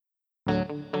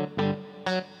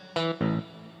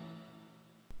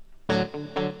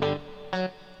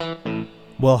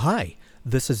Well, hi,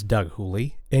 this is Doug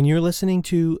Hooley, and you're listening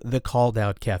to the Called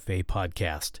Out Cafe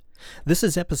podcast. This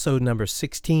is episode number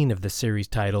 16 of the series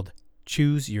titled,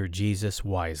 Choose Your Jesus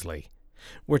Wisely.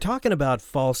 We're talking about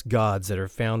false gods that are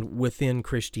found within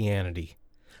Christianity.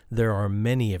 There are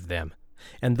many of them,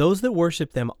 and those that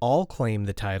worship them all claim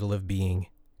the title of being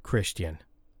Christian.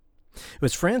 It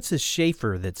was Francis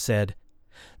Schaeffer that said,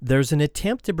 "There's an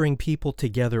attempt to bring people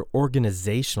together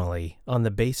organizationally on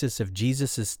the basis of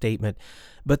Jesus' statement,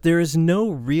 but there is no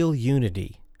real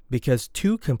unity because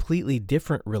two completely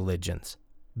different religions,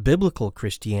 biblical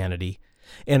Christianity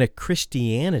and a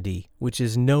Christianity which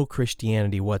is no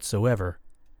Christianity whatsoever,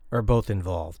 are both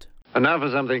involved." And now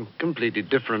for something completely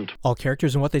different. All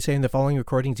characters and what they say in the following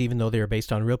recordings, even though they are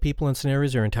based on real people and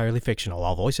scenarios, are entirely fictional.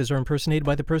 All voices are impersonated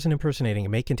by the person impersonating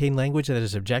and may contain language that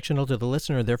is objectionable to the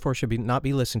listener and therefore should not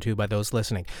be listened to by those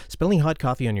listening. Spilling hot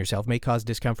coffee on yourself may cause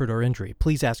discomfort or injury.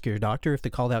 Please ask your doctor if the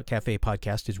Called Out Cafe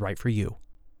podcast is right for you.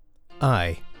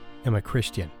 I am a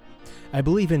Christian. I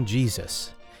believe in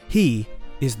Jesus. He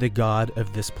is the God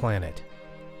of this planet.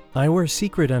 I wear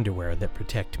secret underwear that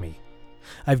protect me.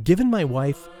 I've given my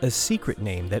wife a secret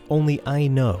name that only I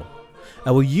know. I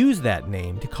will use that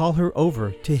name to call her over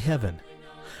to heaven.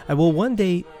 I will one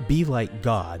day be like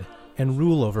God and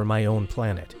rule over my own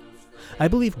planet. I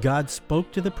believe God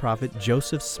spoke to the prophet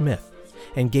Joseph Smith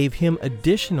and gave him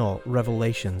additional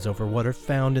revelations over what are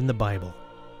found in the Bible.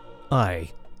 I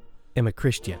am a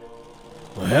Christian.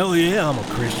 Well, hell yeah, I'm a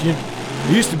Christian.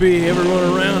 Used to be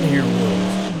everyone around here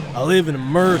was. I live in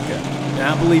America, and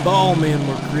I believe all men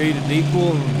were created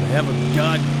equal and have a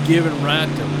God-given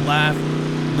right to life,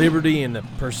 liberty, and the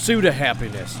pursuit of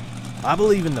happiness. I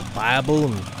believe in the Bible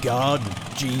and God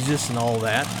and Jesus and all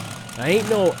that. I ain't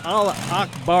no Allah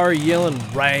Akbar yelling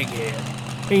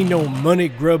raghead. Ain't no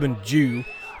money-grubbing Jew,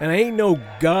 and I ain't no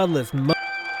godless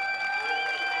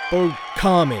or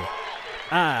commie.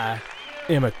 I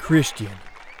am a Christian.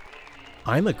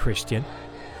 I'm a Christian.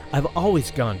 I've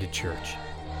always gone to church.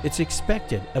 It's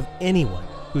expected of anyone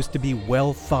who's to be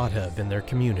well thought of in their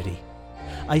community.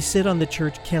 I sit on the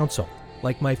church council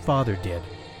like my father did,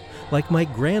 like my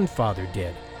grandfather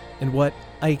did, and what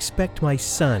I expect my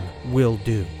son will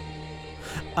do.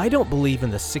 I don't believe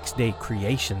in the 6-day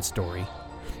creation story.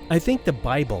 I think the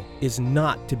Bible is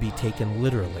not to be taken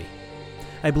literally.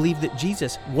 I believe that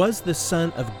Jesus was the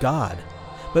Son of God,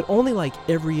 but only like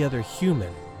every other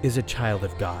human is a child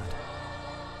of God.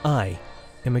 I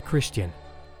am a Christian.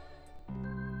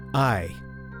 I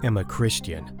am a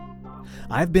Christian.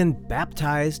 I've been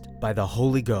baptized by the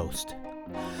Holy Ghost.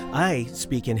 I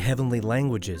speak in heavenly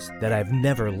languages that I've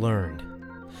never learned.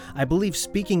 I believe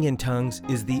speaking in tongues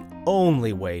is the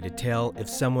only way to tell if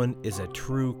someone is a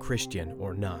true Christian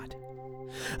or not.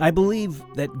 I believe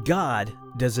that God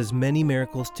does as many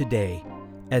miracles today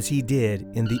as he did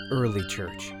in the early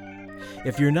church.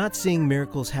 If you're not seeing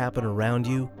miracles happen around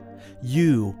you,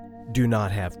 you do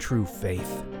not have true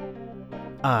faith.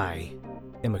 I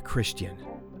am a Christian.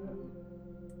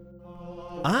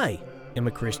 I am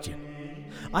a Christian.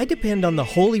 I depend on the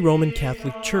Holy Roman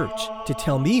Catholic Church to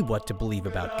tell me what to believe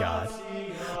about God.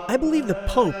 I believe the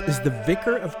Pope is the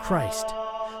vicar of Christ,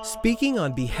 speaking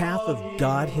on behalf of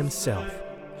God himself.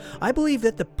 I believe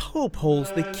that the Pope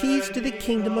holds the keys to the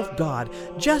kingdom of God,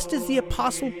 just as the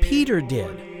Apostle Peter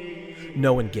did.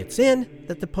 No one gets in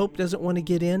that the Pope doesn't want to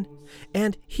get in,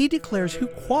 and he declares who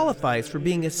qualifies for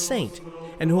being a saint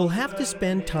and who will have to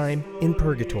spend time in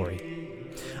purgatory.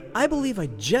 I believe I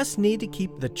just need to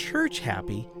keep the church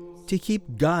happy to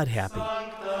keep God happy,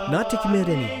 not to commit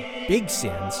any big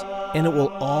sins, and it will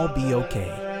all be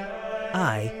okay.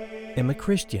 I am a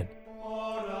Christian.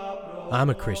 I'm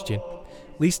a Christian.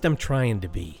 At least I'm trying to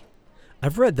be.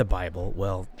 I've read the Bible,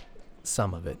 well,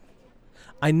 some of it.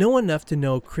 I know enough to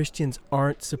know Christians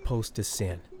aren't supposed to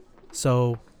sin.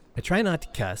 So I try not to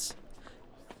cuss,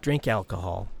 drink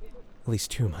alcohol, at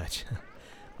least too much,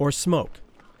 or smoke,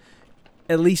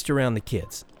 at least around the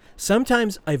kids.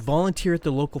 Sometimes I volunteer at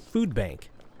the local food bank.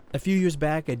 A few years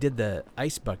back, I did the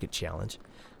ice bucket challenge.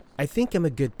 I think I'm a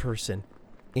good person,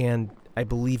 and I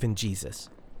believe in Jesus.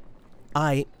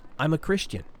 I'm a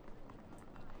Christian.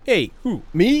 Hey, who,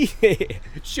 me?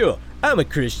 Sure, I'm a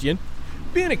Christian.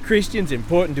 Being a Christian's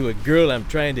important to a girl I'm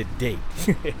trying to date.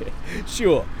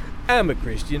 Sure, I'm a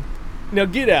Christian. Now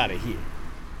get out of here.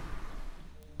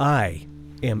 I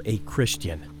am a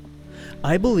Christian.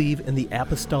 I believe in the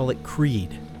Apostolic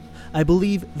Creed. I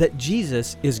believe that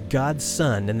Jesus is God's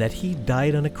Son and that He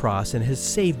died on a cross and has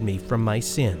saved me from my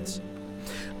sins.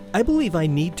 I believe I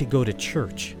need to go to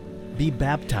church. be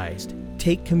baptized,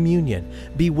 take communion,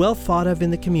 be well thought of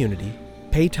in the community,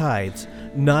 pay tithes,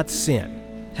 not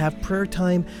sin, have prayer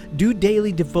time, do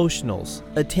daily devotionals,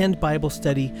 attend Bible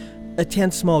study,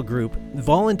 attend small group,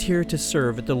 volunteer to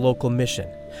serve at the local mission,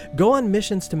 go on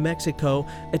missions to Mexico,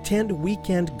 attend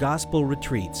weekend gospel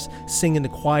retreats, sing in the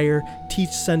choir, teach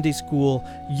Sunday school,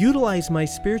 utilize my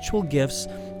spiritual gifts,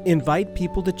 invite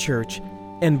people to church,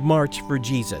 and march for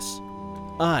Jesus.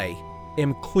 I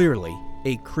am clearly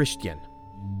a Christian.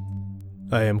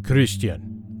 I am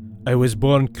Christian. I was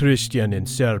born Christian in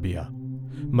Serbia.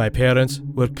 My parents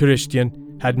were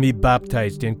Christian, had me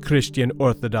baptized in Christian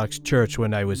Orthodox Church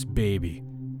when I was baby.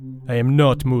 I am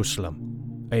not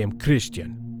Muslim. I am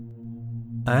Christian.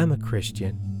 I'm a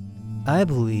Christian. I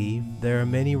believe there are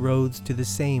many roads to the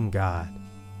same God.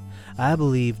 I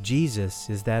believe Jesus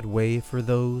is that way for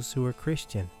those who are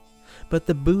Christian, but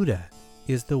the Buddha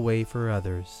is the way for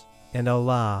others, and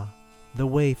Allah the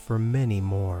way for many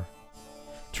more.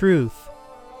 Truth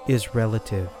is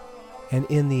relative and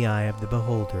in the eye of the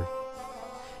beholder.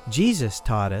 Jesus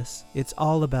taught us it's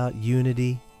all about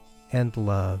unity and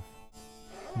love.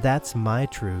 That's my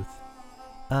truth.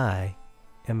 I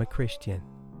am a Christian.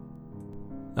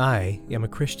 I am a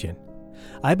Christian.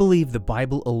 I believe the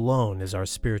Bible alone is our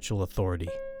spiritual authority.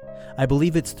 I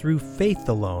believe it's through faith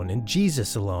alone, in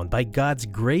Jesus alone, by God's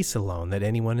grace alone that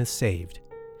anyone is saved.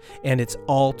 And it's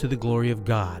all to the glory of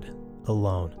God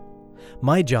alone.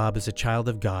 My job as a child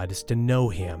of God is to know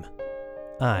Him.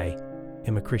 I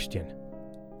am a Christian.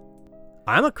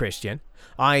 I'm a Christian.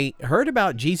 I heard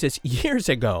about Jesus years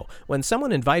ago when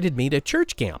someone invited me to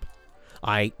church camp.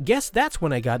 I guess that's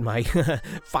when I got my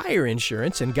fire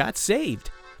insurance and got saved.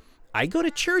 I go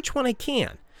to church when I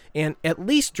can, and at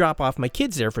least drop off my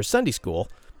kids there for Sunday school,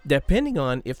 depending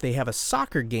on if they have a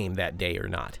soccer game that day or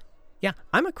not. Yeah,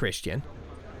 I'm a Christian.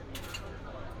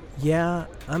 Yeah,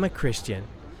 I'm a Christian.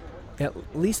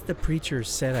 At least the preacher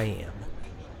said I am.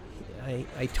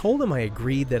 I told him I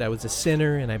agreed that I was a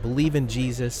sinner and I believe in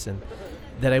Jesus and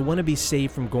that I want to be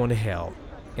saved from going to hell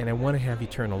and I want to have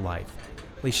eternal life.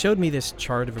 Well, he showed me this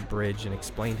chart of a bridge and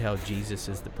explained how Jesus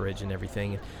is the bridge and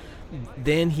everything.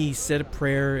 Then he said a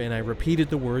prayer and I repeated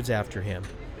the words after him.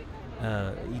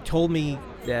 He told me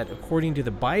that according to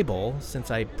the Bible,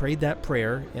 since I prayed that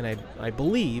prayer and I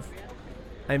believe,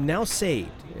 I'm now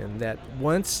saved, and that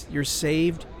once you're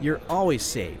saved, you're always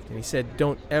saved. And he said,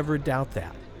 don't ever doubt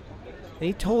that. And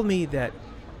he told me that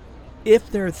if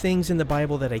there are things in the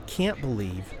Bible that I can't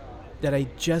believe, that I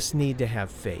just need to have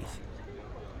faith.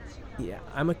 Yeah,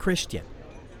 I'm a Christian.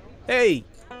 Hey,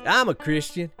 I'm a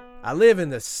Christian. I live in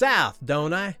the South,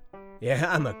 don't I?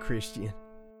 Yeah, I'm a Christian.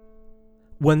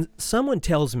 When someone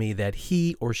tells me that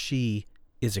he or she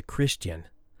is a Christian,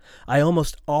 I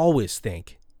almost always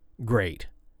think, great,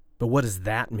 but what does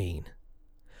that mean?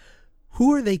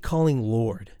 Who are they calling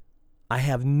Lord? I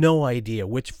have no idea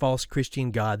which false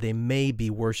Christian god they may be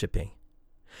worshiping.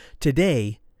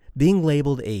 Today, being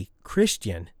labeled a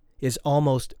Christian is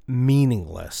almost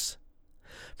meaningless.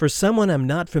 For someone I'm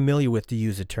not familiar with to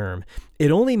use a term,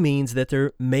 it only means that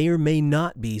there may or may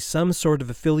not be some sort of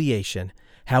affiliation,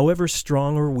 however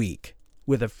strong or weak,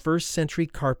 with a first-century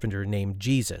carpenter named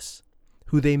Jesus,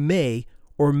 who they may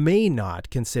or may not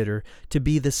consider to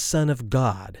be the Son of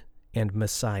God and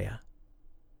Messiah.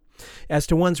 As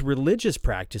to one's religious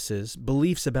practices,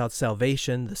 beliefs about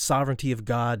salvation, the sovereignty of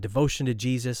God, devotion to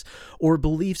Jesus, or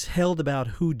beliefs held about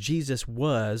who Jesus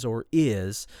was or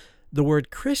is, the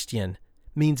word Christian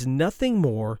means nothing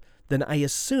more than I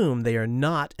assume they are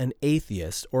not an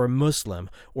atheist or a Muslim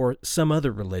or some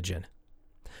other religion.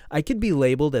 I could be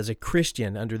labeled as a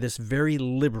Christian under this very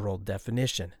liberal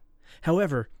definition.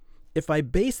 However, if I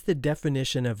base the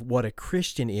definition of what a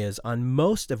Christian is on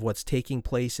most of what's taking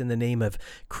place in the name of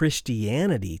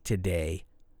Christianity today,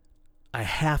 I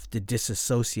have to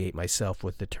disassociate myself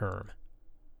with the term.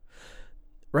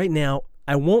 Right now,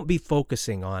 I won't be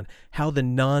focusing on how the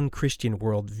non-Christian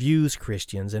world views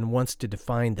Christians and wants to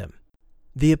define them.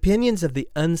 The opinions of the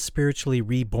unspiritually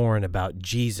reborn about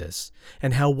Jesus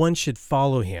and how one should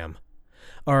follow him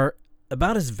are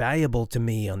about as valuable to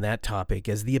me on that topic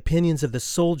as the opinions of the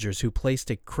soldiers who placed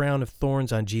a crown of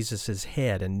thorns on Jesus'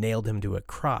 head and nailed him to a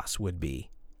cross would be.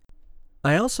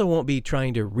 I also won't be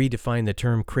trying to redefine the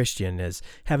term Christian as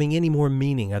having any more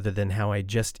meaning other than how I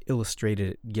just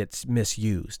illustrated it gets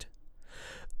misused.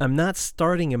 I'm not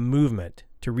starting a movement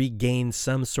to regain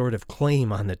some sort of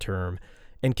claim on the term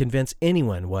and convince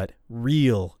anyone what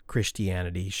real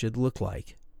Christianity should look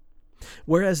like.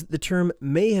 Whereas the term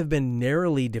may have been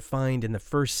narrowly defined in the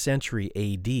 1st century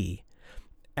AD,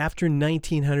 after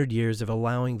 1900 years of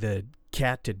allowing the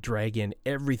cat to drag in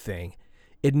everything,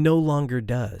 it no longer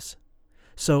does.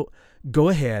 So go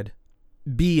ahead,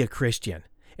 be a Christian,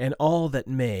 and all that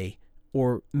may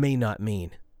or may not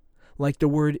mean. Like the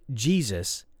word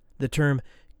Jesus, the term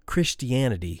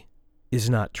Christianity is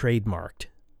not trademarked.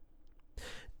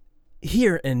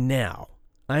 Here and now,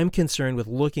 I am concerned with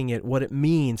looking at what it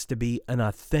means to be an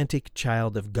authentic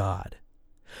child of God.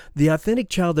 The authentic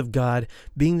child of God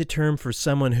being the term for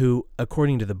someone who,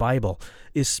 according to the Bible,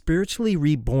 is spiritually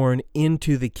reborn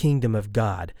into the kingdom of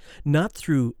God, not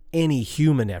through any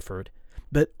human effort,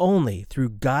 but only through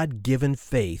God-given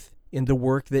faith in the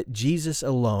work that Jesus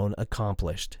alone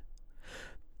accomplished.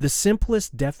 The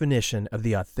simplest definition of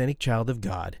the authentic child of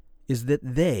God is that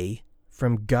they,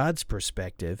 from God's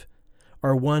perspective,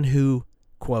 are one who,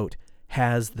 quote,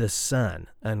 has the Son,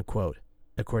 unquote,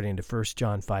 according to 1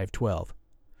 John 5:12.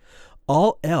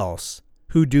 All else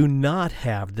who do not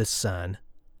have the Son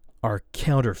are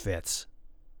counterfeits.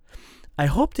 I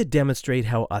hope to demonstrate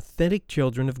how authentic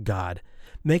children of God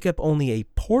make up only a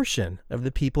portion of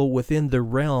the people within the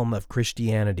realm of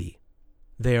Christianity.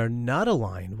 They are not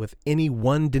aligned with any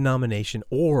one denomination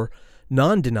or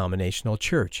non-denominational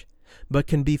church, but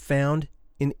can be found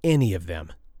in any of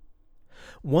them.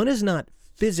 One is not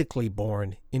physically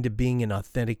born into being an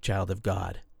authentic child of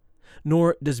God,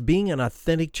 nor does being an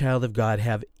authentic child of God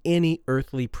have any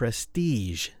earthly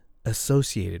prestige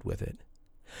associated with it.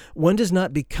 One does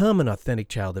not become an authentic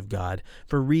child of God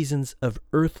for reasons of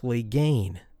earthly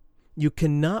gain. You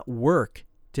cannot work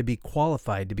to be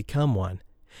qualified to become one,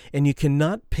 and you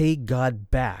cannot pay God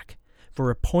back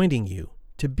for appointing you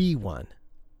to be one.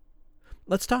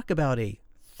 Let's talk about a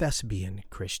thespian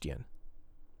Christian.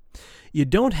 You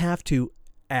don't have to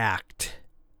act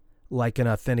like an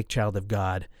authentic child of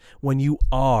God when you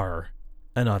are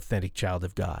an authentic child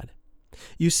of God.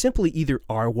 You simply either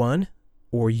are one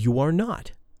or you are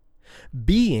not.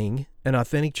 Being an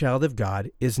authentic child of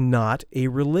God is not a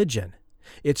religion.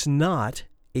 It's not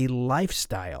a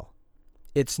lifestyle.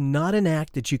 It's not an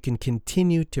act that you can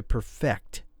continue to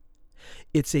perfect.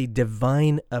 It's a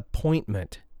divine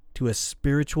appointment to a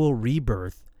spiritual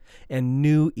rebirth and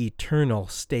new eternal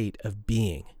state of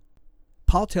being.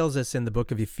 Paul tells us in the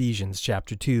book of Ephesians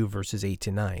chapter 2, verses 8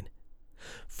 to 9,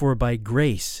 "For by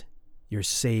grace you're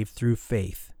saved through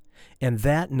faith, and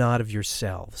that not of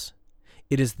yourselves.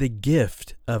 It is the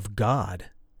gift of God,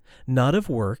 not of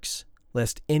works,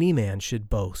 lest any man should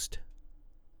boast."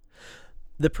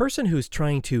 The person who's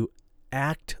trying to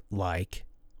act like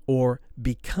or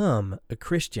become a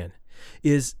Christian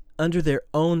is under their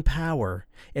own power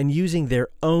and using their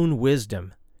own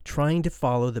wisdom, trying to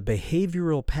follow the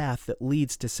behavioral path that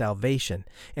leads to salvation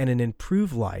and an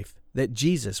improved life that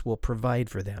Jesus will provide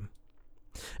for them.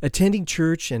 Attending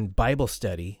church and Bible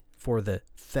study for the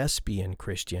thespian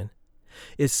Christian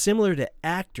is similar to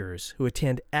actors who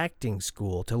attend acting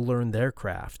school to learn their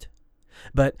craft.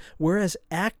 But whereas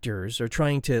actors are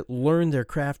trying to learn their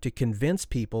craft to convince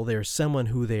people they're someone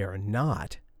who they are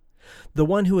not, the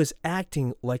one who is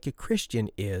acting like a Christian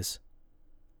is,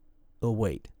 oh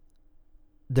wait,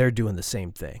 they're doing the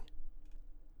same thing.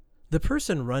 The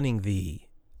person running the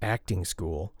acting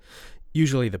school,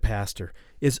 usually the pastor,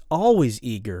 is always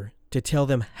eager to tell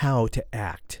them how to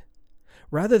act.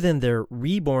 Rather than their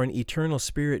reborn eternal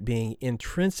spirit being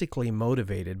intrinsically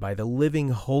motivated by the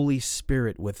living Holy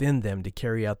Spirit within them to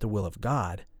carry out the will of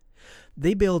God,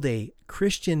 they build a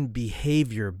Christian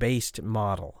behavior-based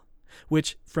model,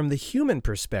 which, from the human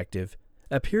perspective,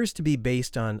 appears to be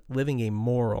based on living a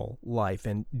moral life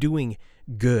and doing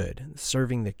good,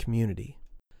 serving the community.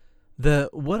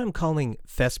 What I'm calling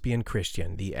thespian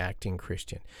Christian, the acting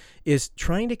Christian, is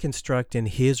trying to construct in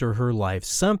his or her life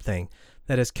something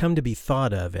that has come to be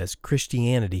thought of as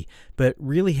Christianity, but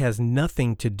really has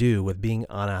nothing to do with being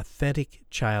an authentic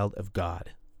child of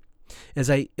God. As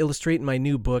I illustrate in my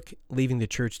new book, Leaving the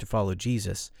Church to Follow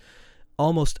Jesus,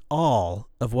 almost all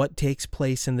of what takes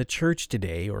place in the church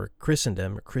today, or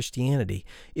Christendom, or Christianity,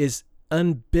 is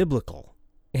unbiblical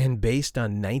and based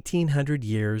on 1900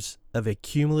 years of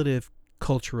accumulative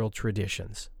cultural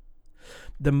traditions.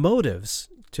 The motives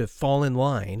to fall in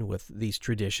line with these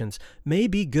traditions may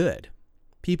be good.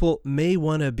 People may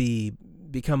want to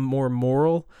become more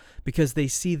moral because they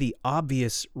see the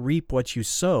obvious reap what you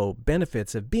sow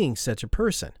benefits of being such a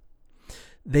person.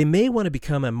 They may want to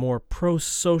become a more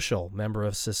pro-social member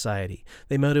of society.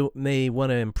 They may want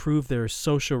to improve their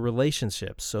social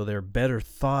relationships so they're better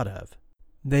thought of.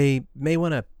 They may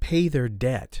want to pay their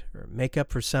debt or make up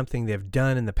for something they've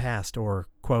done in the past or,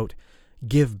 quote,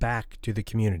 give back to the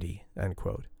community,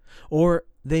 unquote. Or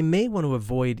they may want to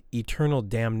avoid eternal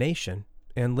damnation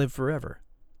and live forever.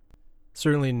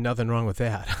 Certainly nothing wrong with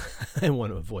that. I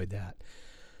want to avoid that.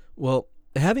 Well,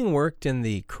 Having worked in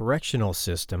the correctional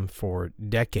system for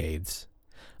decades,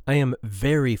 I am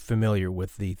very familiar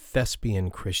with the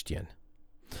thespian Christian.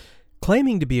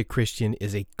 Claiming to be a Christian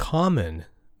is a common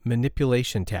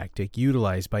manipulation tactic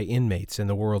utilized by inmates in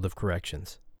the world of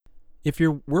corrections. If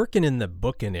you're working in the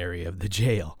booking area of the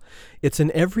jail, it's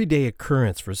an everyday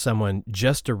occurrence for someone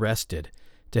just arrested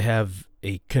to have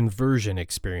a conversion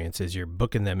experience as you're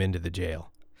booking them into the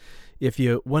jail. If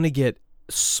you want to get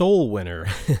soul winner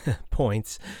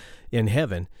points in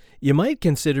heaven, you might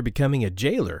consider becoming a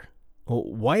jailer. Well,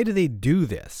 why do they do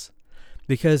this?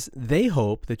 Because they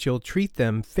hope that you'll treat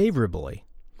them favorably.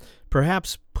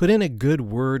 Perhaps put in a good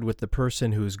word with the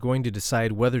person who's going to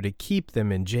decide whether to keep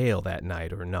them in jail that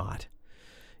night or not.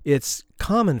 It's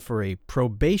common for a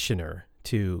probationer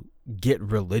to get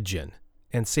religion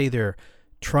and say they're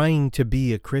trying to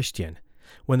be a Christian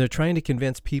when they're trying to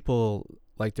convince people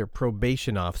like their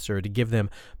probation officer to give them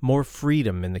more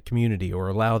freedom in the community or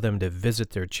allow them to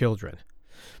visit their children.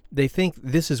 They think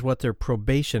this is what their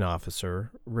probation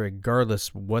officer,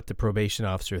 regardless what the probation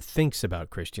officer thinks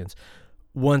about Christians,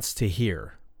 wants to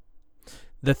hear.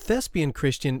 The thespian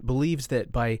Christian believes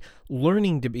that by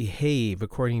learning to behave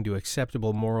according to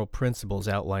acceptable moral principles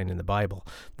outlined in the Bible,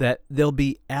 that they'll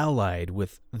be allied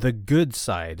with the good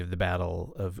side of the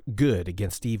battle of good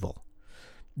against evil.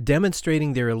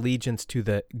 Demonstrating their allegiance to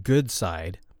the good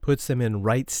side puts them in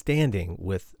right standing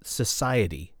with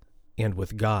society and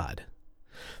with God.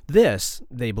 This,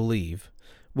 they believe,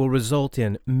 will result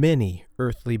in many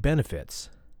earthly benefits.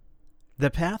 The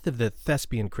path of the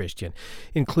thespian Christian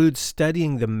includes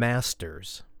studying the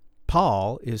masters.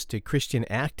 Paul is to Christian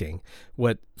acting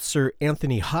what Sir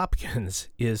Anthony Hopkins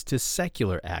is to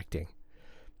secular acting.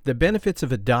 The benefits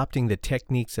of adopting the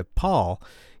techniques of Paul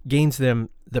gains them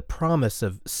the promise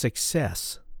of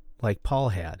success, like Paul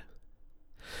had.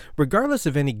 Regardless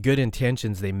of any good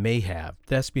intentions they may have,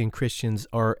 thespian Christians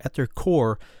are at their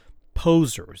core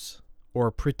posers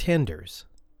or pretenders.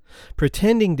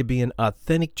 Pretending to be an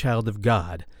authentic child of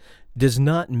God does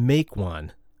not make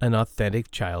one an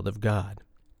authentic child of God.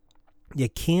 You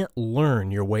can't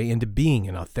learn your way into being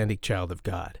an authentic child of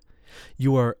God.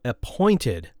 You are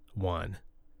appointed one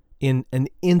in an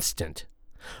instant,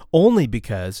 only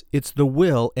because it's the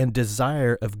will and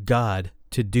desire of God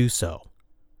to do so.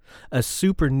 A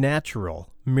supernatural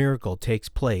miracle takes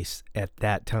place at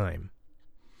that time.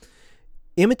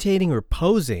 Imitating or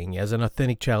posing as an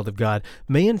authentic child of God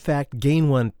may in fact gain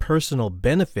one personal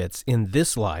benefits in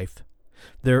this life.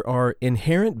 There are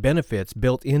inherent benefits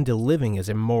built into living as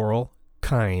a moral,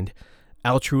 kind,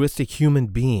 altruistic human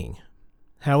being.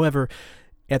 However,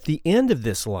 at the end of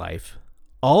this life,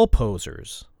 all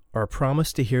posers are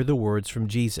promised to hear the words from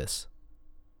Jesus,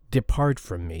 "Depart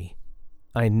from me,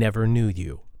 I never knew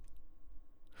you."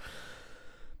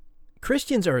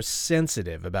 Christians are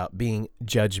sensitive about being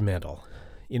judgmental.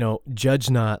 Judge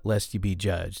not lest you be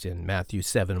judged in Matthew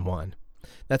 7:1.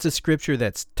 That's a scripture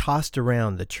that's tossed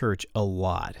around the church a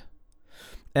lot.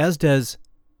 As does,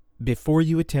 before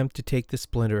you attempt to take the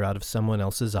splinter out of someone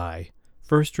else's eye,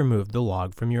 first remove the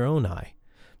log from your own eye.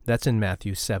 That's in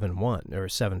Matthew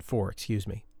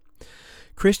 7:4.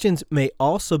 Christians may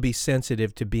also be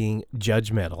sensitive to being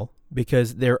judgmental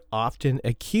because they're often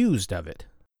accused of it.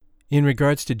 In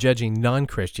regards to judging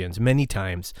non-Christians, many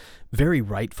times, very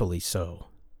rightfully so.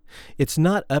 It's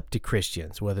not up to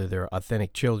Christians, whether they're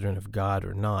authentic children of God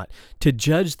or not, to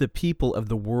judge the people of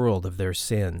the world of their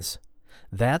sins.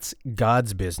 That's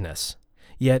God's business.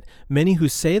 Yet, many who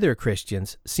say they're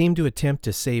Christians seem to attempt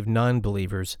to save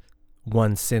non-believers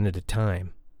one sin at a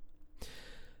time.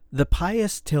 The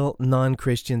pious tell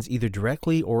non-Christians either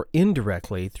directly or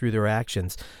indirectly through their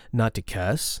actions not to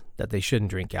cuss, that they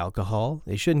shouldn't drink alcohol,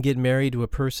 they shouldn't get married to a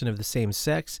person of the same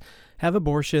sex, have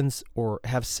abortions, or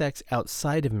have sex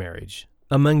outside of marriage,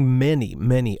 among many,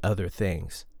 many other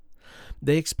things.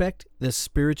 They expect the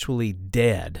spiritually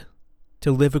dead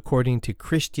to live according to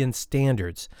Christian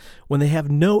standards when they have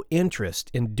no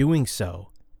interest in doing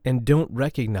so and don't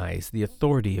recognize the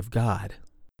authority of God.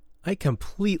 I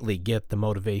completely get the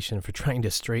motivation for trying to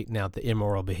straighten out the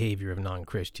immoral behavior of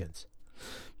non-Christians.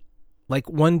 Like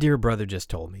one dear brother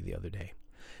just told me the other day,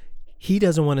 he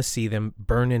doesn't want to see them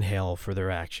burn in hell for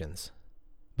their actions.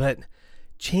 But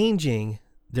changing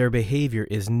their behavior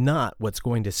is not what's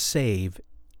going to save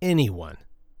anyone.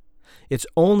 It's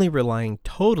only relying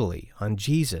totally on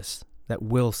Jesus that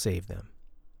will save them.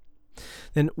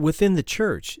 Then within the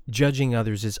church, judging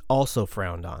others is also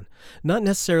frowned on. Not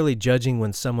necessarily judging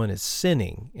when someone is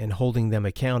sinning and holding them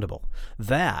accountable.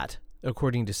 That,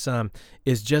 according to some,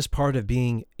 is just part of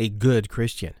being a good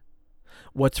Christian.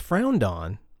 What's frowned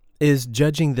on is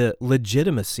judging the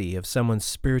legitimacy of someone's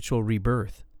spiritual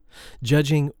rebirth,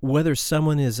 judging whether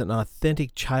someone is an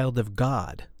authentic child of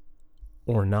God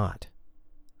or not.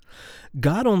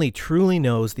 God only truly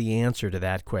knows the answer to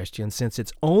that question, since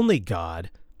it's only God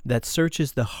that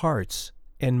searches the hearts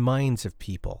and minds of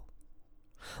people.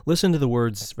 Listen to the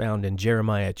words found in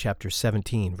Jeremiah chapter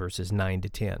 17, verses 9 to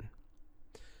 10.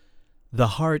 The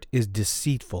heart is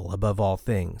deceitful above all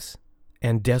things,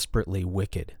 and desperately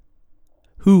wicked.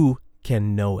 Who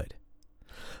can know it?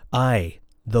 I,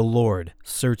 the Lord,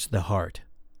 search the heart.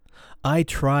 I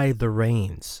try the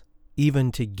reins,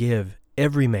 even to give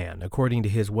every man according to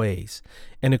his ways,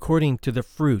 and according to the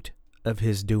fruit of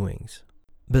his doings.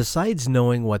 Besides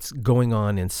knowing what's going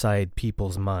on inside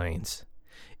people's minds,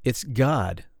 it's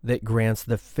God that grants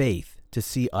the faith to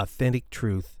see authentic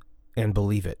truth and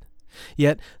believe it.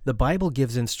 Yet, the Bible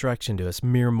gives instruction to us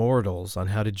mere mortals on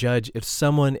how to judge if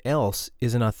someone else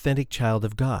is an authentic child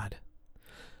of God.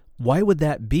 Why would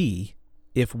that be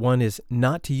if one is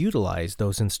not to utilize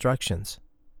those instructions?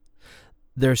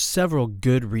 There are several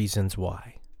good reasons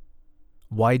why.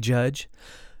 Why judge?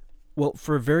 Well,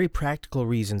 for very practical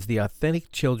reasons, the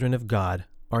authentic children of God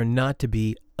are not to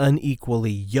be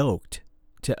unequally yoked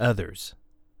to others.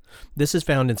 This is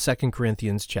found in 2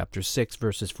 Corinthians chapter 6,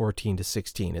 verses 14 to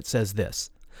 16. It says this,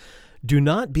 "Do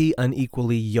not be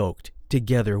unequally yoked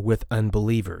together with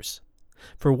unbelievers.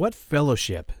 For what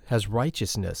fellowship has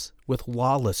righteousness with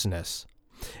lawlessness?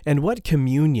 And what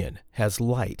communion has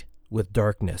light with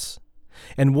darkness?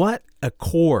 And what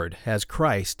accord has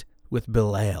Christ with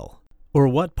Belial? Or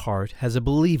what part has a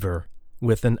believer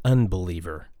with an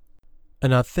unbeliever?"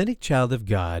 An authentic child of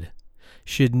God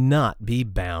should not be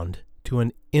bound to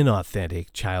an inauthentic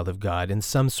child of God in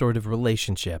some sort of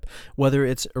relationship, whether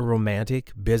it's a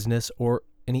romantic, business, or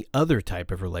any other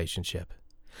type of relationship.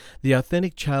 The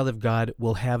authentic child of God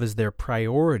will have as their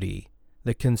priority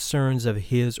the concerns of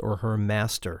his or her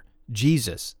master,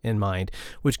 Jesus, in mind,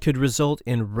 which could result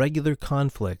in regular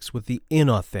conflicts with the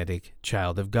inauthentic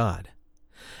child of God.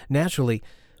 Naturally,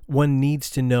 one needs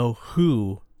to know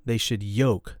who they should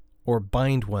yoke or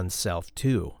bind oneself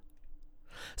to.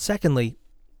 Secondly,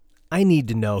 I need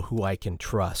to know who I can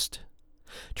trust.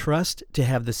 Trust to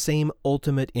have the same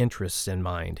ultimate interests in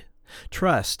mind.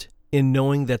 Trust in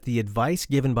knowing that the advice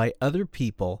given by other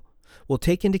people will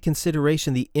take into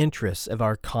consideration the interests of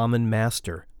our common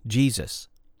master, Jesus.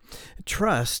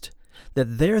 Trust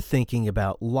that they're thinking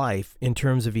about life in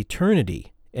terms of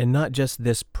eternity and not just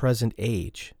this present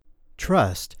age.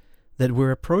 Trust that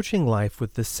we're approaching life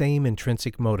with the same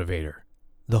intrinsic motivator,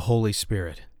 the Holy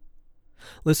Spirit.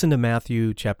 Listen to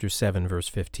Matthew chapter 7, verse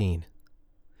 15.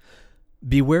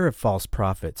 "Beware of false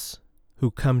prophets who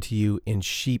come to you in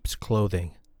sheep's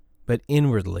clothing, but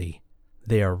inwardly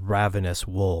they are ravenous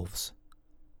wolves."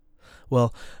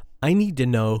 Well, I need to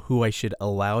know who I should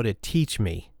allow to teach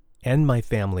me and my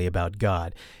family about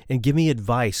God and give me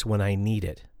advice when I need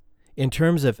it. In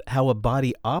terms of how a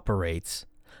body operates,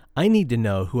 I need to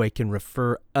know who I can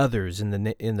refer others in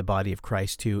the body of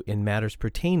Christ to in matters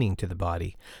pertaining to the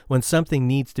body when something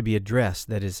needs to be addressed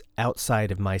that is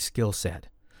outside of my skill set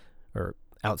or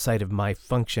outside of my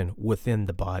function within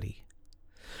the body.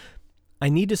 I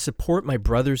need to support my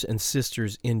brothers and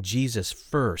sisters in Jesus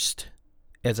first,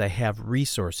 as I have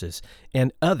resources,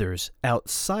 and others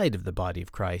outside of the body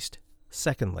of Christ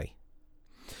secondly.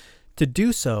 To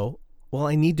do so, well,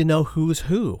 I need to know who's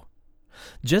who.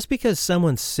 Just because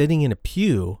someone's sitting in a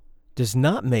pew does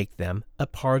not make them a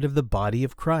part of the body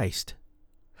of Christ.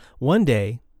 One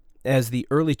day, as the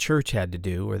early church had to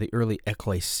do, or the early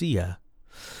ecclesia,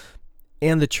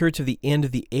 and the church of the end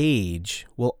of the age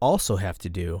will also have to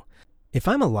do, if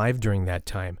I'm alive during that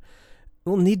time,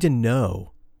 we'll need to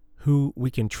know who we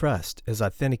can trust as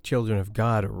authentic children of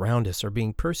God around us are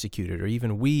being persecuted, or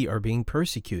even we are being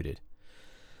persecuted.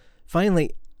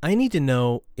 Finally, I need to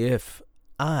know if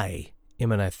I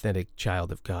am an authentic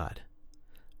child of God.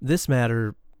 This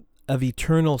matter of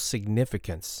eternal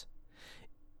significance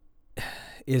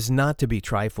is not to be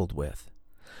trifled with.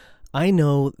 I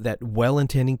know that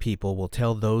well-intending people will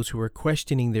tell those who are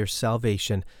questioning their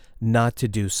salvation not to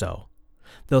do so.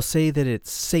 They'll say that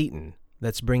it's Satan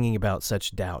that's bringing about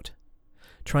such doubt,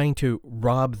 trying to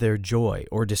rob their joy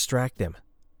or distract them.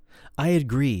 I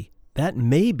agree, that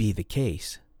may be the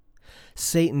case.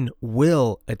 Satan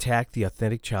will attack the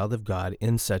authentic child of God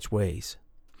in such ways.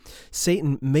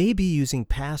 Satan may be using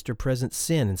past or present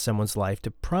sin in someone's life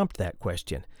to prompt that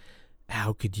question,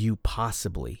 how could you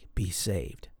possibly be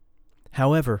saved?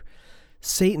 However,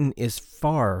 Satan is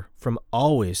far from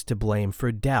always to blame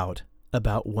for doubt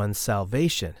about one's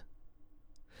salvation.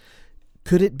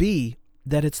 Could it be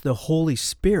that it's the Holy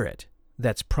Spirit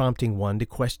that's prompting one to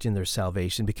question their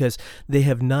salvation because they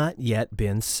have not yet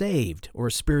been saved or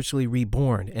spiritually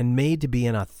reborn and made to be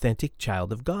an authentic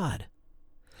child of God.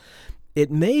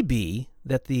 It may be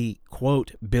that the,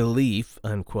 quote, belief,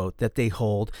 unquote, that they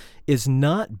hold is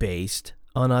not based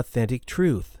on authentic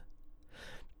truth.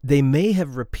 They may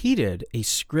have repeated a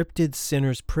scripted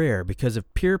sinner's prayer because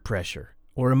of peer pressure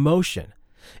or emotion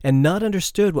and not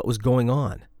understood what was going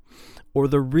on or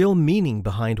the real meaning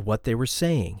behind what they were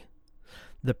saying.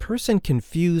 The person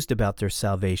confused about their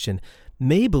salvation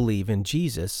may believe in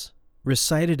Jesus,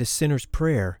 recited a sinner's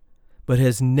prayer, but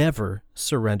has never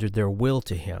surrendered their will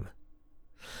to him.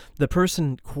 The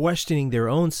person questioning their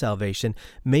own salvation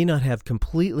may not have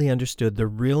completely understood the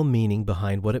real meaning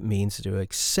behind what it means to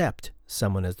accept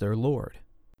someone as their Lord.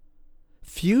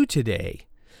 Few today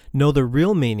know the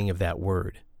real meaning of that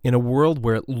word in a world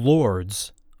where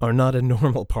lords are not a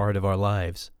normal part of our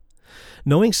lives.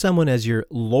 Knowing someone as your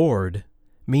Lord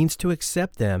means to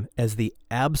accept them as the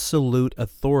absolute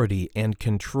authority and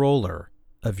controller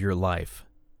of your life.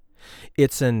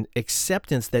 It's an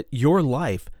acceptance that your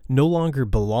life no longer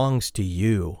belongs to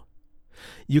you.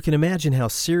 You can imagine how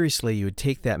seriously you would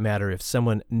take that matter if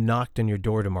someone knocked on your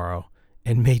door tomorrow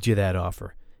and made you that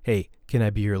offer. Hey, can I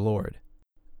be your Lord?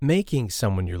 Making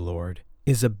someone your Lord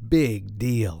is a big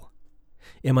deal.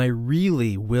 Am I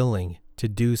really willing to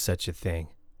do such a thing?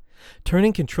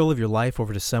 Turning control of your life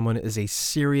over to someone is a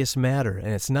serious matter, and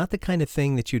it's not the kind of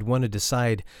thing that you'd want to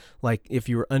decide like if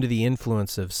you were under the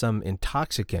influence of some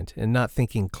intoxicant and not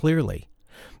thinking clearly.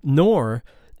 Nor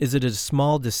is it a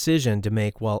small decision to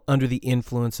make while under the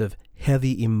influence of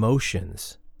heavy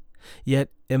emotions. Yet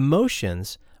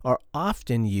emotions are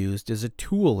often used as a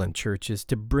tool in churches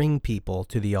to bring people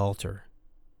to the altar.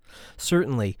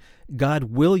 Certainly, God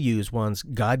will use one's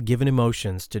God-given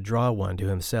emotions to draw one to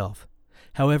himself.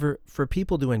 However, for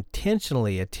people to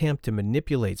intentionally attempt to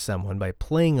manipulate someone by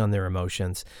playing on their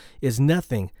emotions is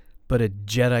nothing but a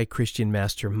Jedi Christian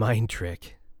master mind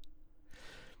trick.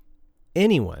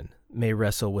 Anyone may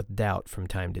wrestle with doubt from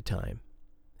time to time.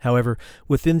 However,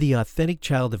 within the authentic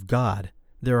child of God,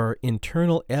 there are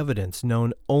internal evidence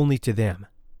known only to them.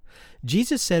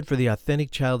 Jesus said for the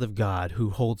authentic child of God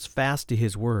who holds fast to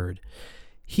his word,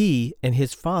 he and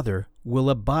his Father will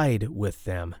abide with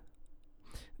them.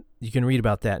 You can read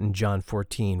about that in John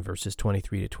 14, verses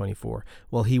 23 to 24.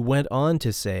 Well, he went on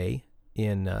to say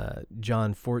in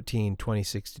John 14,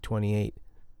 26 to 28,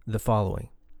 the following.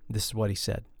 This is what he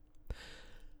said.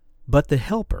 But the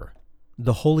Helper,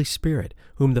 the Holy Spirit,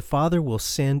 whom the Father will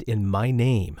send in my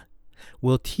name,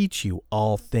 will teach you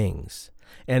all things,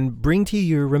 and bring to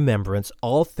your remembrance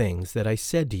all things that I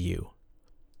said to you.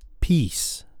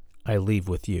 Peace I leave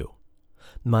with you.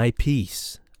 My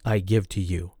peace I give to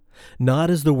you. Not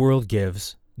as the world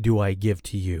gives, do I give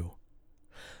to you.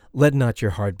 Let not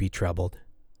your heart be troubled,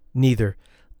 neither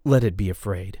let it be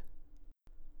afraid.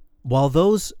 While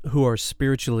those who are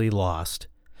spiritually lost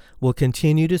will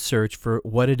continue to search for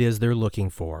what it is they're looking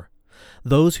for,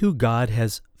 those who God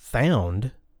has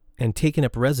found and taken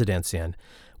up residence in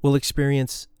will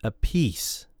experience a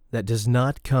peace that does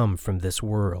not come from this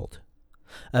world,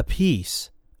 a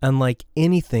peace unlike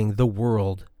anything the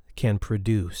world can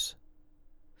produce.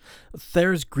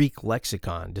 Thayer's Greek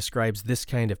lexicon describes this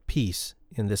kind of peace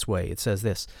in this way. It says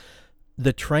this: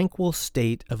 the tranquil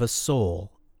state of a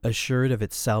soul assured of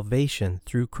its salvation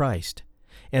through Christ,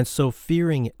 and so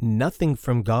fearing nothing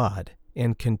from God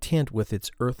and content with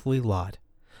its earthly lot,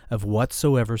 of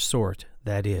whatsoever sort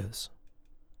that is.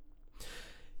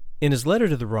 In his letter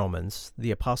to the Romans,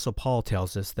 the Apostle Paul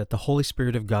tells us that the Holy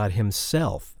Spirit of God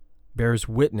himself bears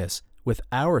witness with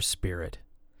our spirit,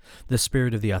 the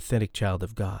spirit of the authentic child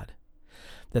of God,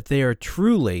 that they are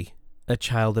truly a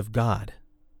child of God.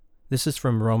 This is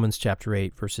from Romans chapter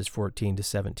 8, verses 14 to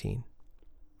 17.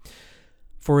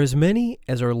 For as many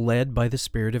as are led by the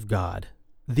Spirit of God,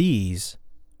 these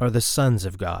are the sons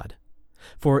of God.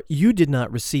 For you did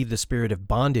not receive the spirit of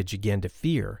bondage again to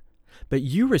fear, but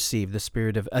you received the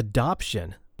spirit of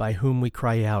adoption, by whom we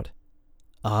cry out,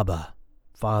 Abba,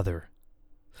 Father.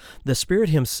 The Spirit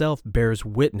himself bears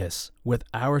witness with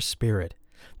our spirit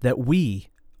that we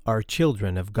are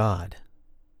children of God.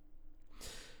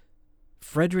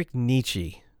 Friedrich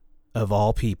Nietzsche, of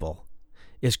all people,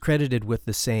 is credited with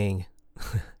the saying,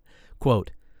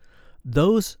 quote,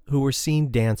 those who were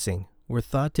seen dancing were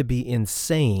thought to be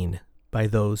insane by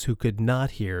those who could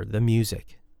not hear the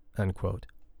music, unquote.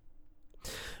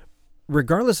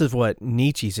 Regardless of what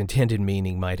Nietzsche's intended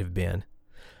meaning might have been,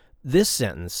 this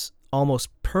sentence almost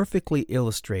perfectly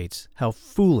illustrates how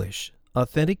foolish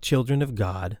authentic children of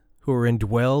God, who are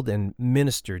indwelled and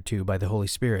ministered to by the Holy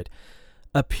Spirit,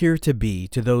 appear to be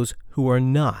to those who are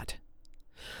not.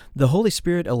 The Holy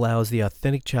Spirit allows the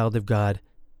authentic child of God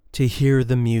to hear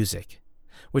the music,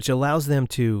 which allows them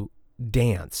to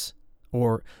dance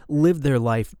or live their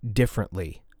life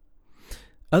differently.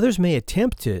 Others may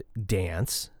attempt to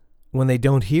dance when they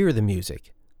don't hear the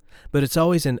music, but it's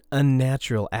always an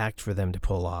unnatural act for them to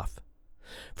pull off.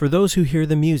 For those who hear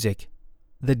the music,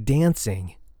 the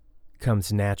dancing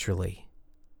comes naturally.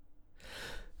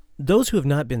 Those who have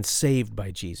not been saved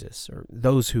by Jesus, or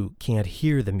those who can't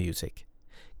hear the music,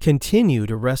 continue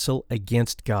to wrestle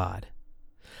against God.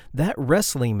 That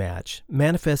wrestling match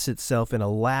manifests itself in a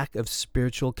lack of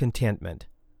spiritual contentment.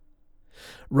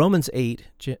 Romans 8,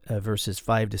 verses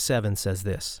 5 to 7 says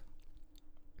this,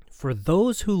 "For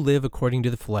those who live according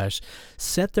to the flesh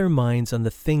set their minds on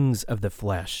the things of the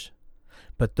flesh,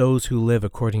 but those who live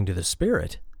according to the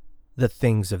Spirit, the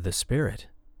things of the Spirit.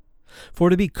 For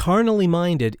to be carnally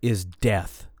minded is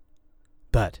death,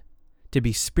 but to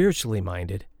be spiritually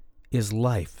minded is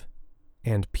life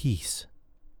and peace."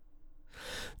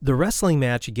 The wrestling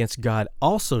match against God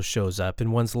also shows up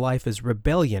in one's life as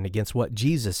rebellion against what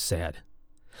Jesus said.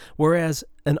 Whereas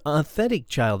an authentic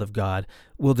child of God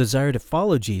will desire to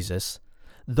follow Jesus,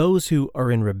 those who are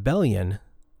in rebellion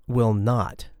will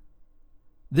not.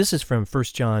 This is from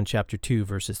 1 John chapter 2,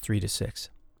 verses 3 to 6.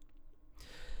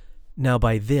 "Now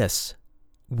by this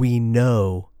we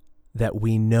know that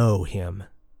we know him,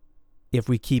 if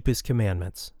we keep his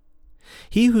commandments.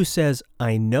 He who says,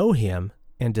 'I know him,'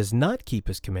 and does not keep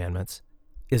his commandments,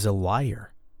 is a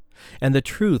liar, and the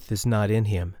truth is not in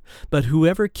him. But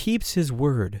whoever keeps his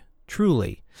word,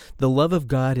 truly, the love of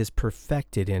God is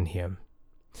perfected in him.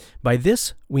 By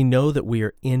this we know that we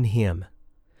are in him.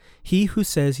 He who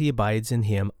says he abides in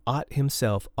him ought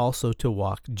himself also to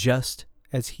walk just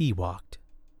as he walked."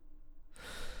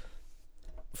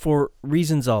 For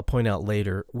reasons I'll point out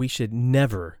later, we should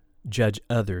never judge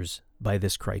others by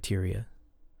this criteria.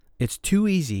 It's too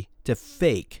easy to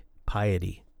fake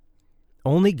piety.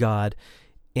 Only God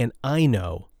and I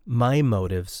know my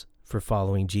motives for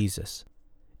following Jesus.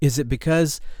 Is it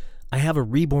because I have a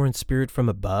reborn spirit from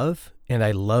above and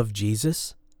I love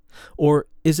Jesus? Or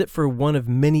is it for one of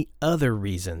many other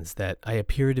reasons that I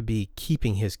appear to be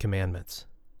keeping his commandments?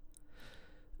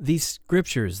 These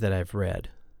scriptures that I've read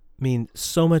mean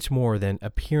so much more than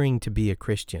appearing to be a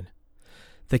Christian.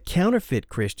 The counterfeit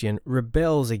Christian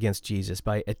rebels against Jesus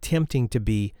by attempting to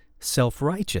be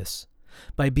self-righteous,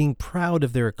 by being proud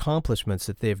of their accomplishments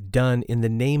that they have done in the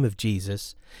name of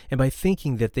Jesus, and by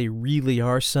thinking that they really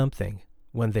are something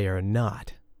when they are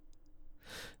not.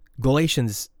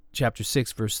 Galatians chapter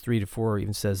 6, verse 3 to 4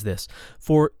 even says this,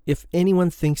 "For if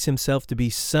anyone thinks himself to be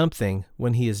something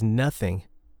when he is nothing,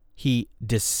 he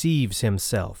deceives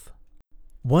himself."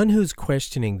 One who's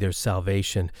questioning their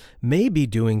salvation may be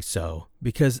doing so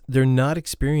because they're not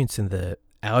experiencing the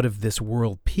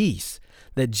out-of-this-world peace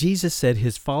that Jesus said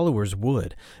his followers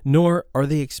would, nor are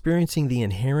they experiencing the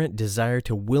inherent desire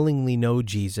to willingly know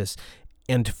Jesus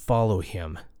and to follow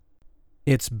him.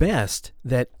 It's best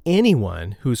that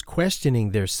anyone who's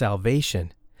questioning their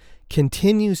salvation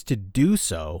continues to do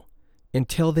so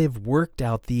until they've worked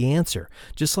out the answer.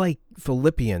 Just like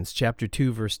Philippians chapter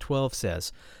 2, verse 12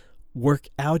 says, "Work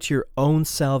out your own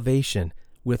salvation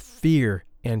with fear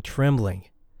and trembling."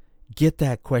 Get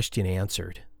that question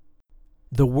answered.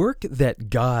 The work that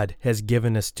God has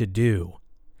given us to do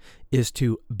is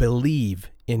to believe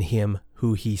in him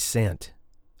who he sent,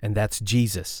 and that's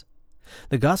Jesus.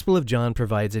 The Gospel of John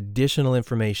provides additional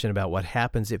information about what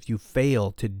happens if you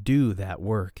fail to do that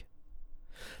work.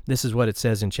 This is what it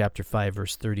says in chapter 5,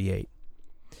 verse 38.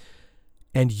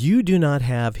 "And you do not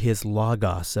have his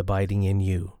Logos abiding in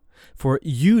you, for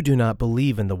you do not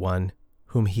believe in the one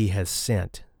whom he has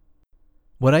sent."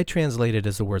 What I translated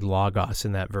as the word Logos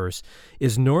in that verse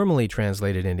is normally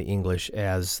translated into English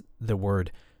as the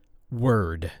word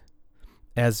word.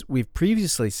 As we've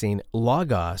previously seen,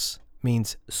 Logos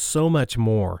means so much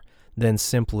more than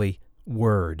simply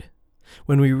word.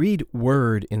 When we read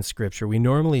word in Scripture, we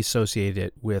normally associate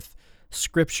it with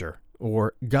Scripture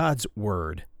or God's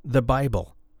Word, the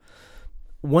Bible.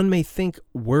 One may think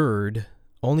word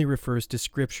only refers to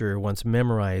Scripture once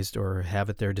memorized or have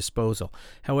at their disposal.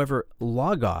 However,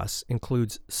 Logos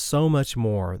includes so much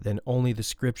more than only the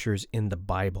Scriptures in the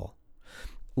Bible.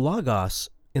 Logos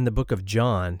in the book of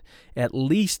John at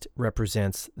least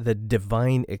represents the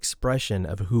divine expression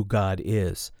of who God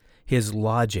is, his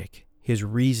logic, his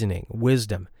reasoning,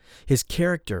 wisdom, his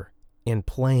character, and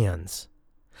plans.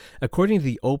 According to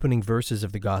the opening verses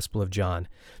of the Gospel of John,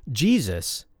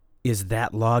 Jesus is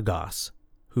that Logos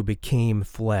who became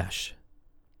flesh.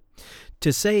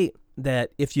 To say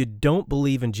that if you don't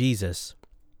believe in Jesus,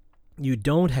 You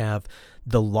don't have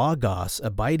the Logos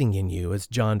abiding in you, as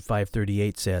John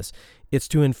 5:38 says. It's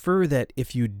to infer that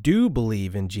if you do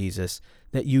believe in Jesus,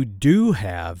 that you do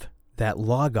have that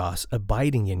Logos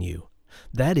abiding in you.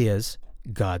 That is,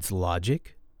 God's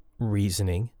logic,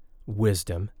 reasoning,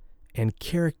 wisdom, and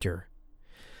character.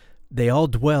 They all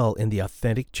dwell in the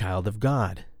authentic child of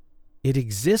God. It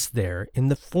exists there in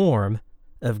the form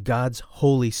of God's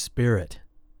Holy Spirit.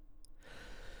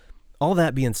 All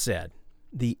that being said,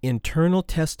 the internal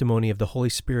testimony of the Holy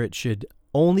Spirit should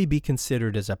only be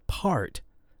considered as a part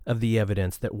of the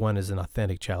evidence that one is an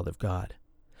authentic child of God.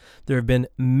 There have been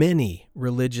many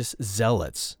religious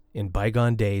zealots in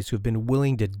bygone days who have been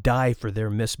willing to die for their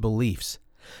misbeliefs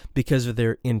because of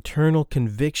their internal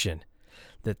conviction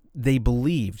that they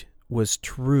believed was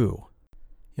true.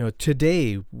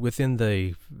 Today, within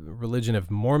the religion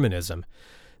of Mormonism,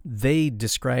 they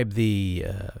describe the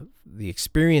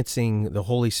experiencing the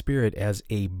Holy Spirit as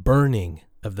a burning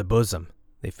of the bosom.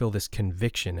 They feel this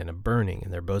conviction and a burning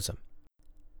in their bosom.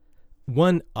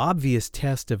 One obvious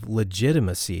test of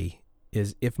legitimacy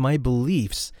is if my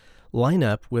beliefs line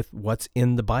up with what's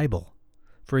in the Bible.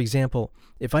 For example,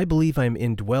 if I believe I'm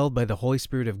indwelled by the Holy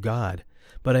Spirit of God,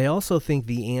 but I also think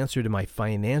the answer to my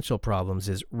financial problems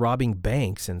is robbing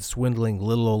banks and swindling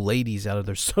little old ladies out of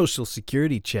their Social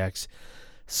Security checks,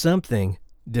 something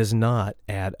does not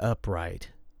add up right.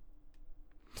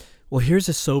 Well, here's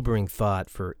a sobering thought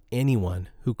for anyone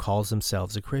who calls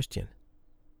themselves a Christian.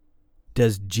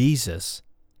 Does Jesus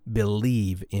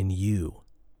believe in you?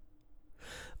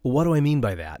 What do I mean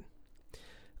by that?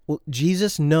 Well,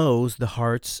 Jesus knows the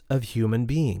hearts of human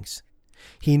beings.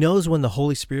 He knows when the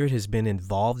Holy Spirit has been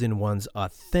involved in one's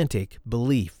authentic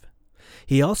belief.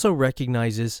 He also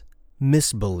recognizes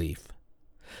misbelief,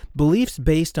 beliefs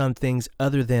based on things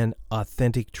other than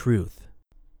authentic truth.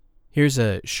 Here's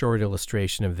a short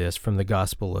illustration of this from the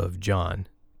Gospel of John,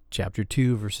 chapter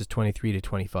 2, verses 23 to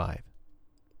 25.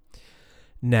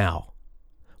 Now,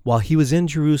 while he was in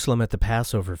Jerusalem at the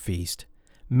Passover feast,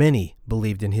 many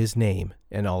believed in his name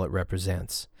and all it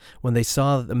represents, when they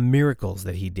saw the miracles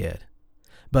that he did.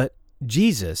 But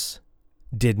Jesus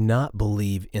did not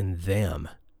believe in them,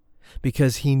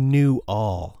 because he knew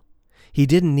all. He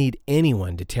didn't need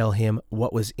anyone to tell him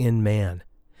what was in man,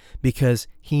 because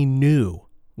he knew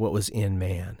what was in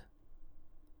man.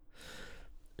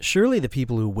 Surely the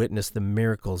people who witnessed the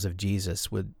miracles of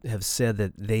Jesus would have said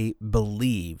that they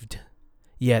believed.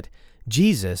 Yet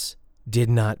Jesus did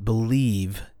not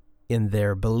believe in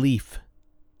their belief.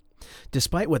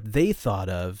 Despite what they thought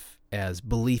of as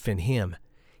belief in him,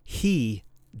 he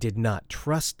did not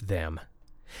trust them.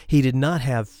 He did not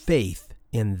have faith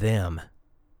in them.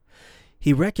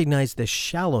 He recognized the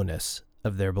shallowness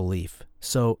of their belief,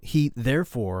 so he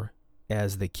therefore,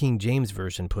 as the King James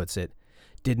Version puts it,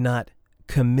 did not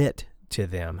commit to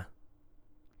them.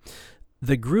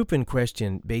 The group in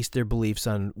question based their beliefs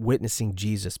on witnessing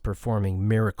Jesus performing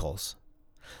miracles.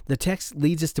 The text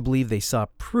leads us to believe they saw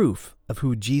proof of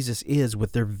who Jesus is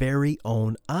with their very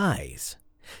own eyes.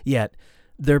 Yet,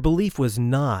 their belief was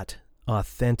not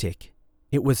authentic.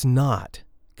 It was not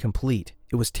complete.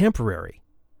 It was temporary.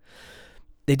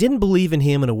 They didn't believe in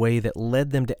him in a way that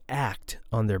led them to act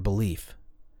on their belief.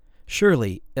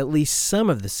 Surely, at least some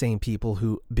of the same people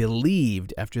who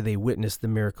believed after they witnessed the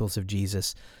miracles of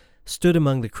Jesus stood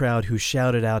among the crowd who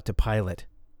shouted out to Pilate,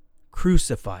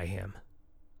 "Crucify him."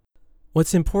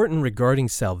 What's important regarding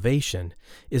salvation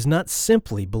is not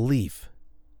simply belief.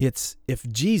 It's if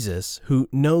Jesus, who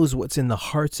knows what's in the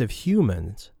hearts of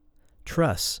humans,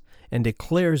 trusts and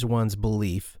declares one's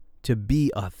belief to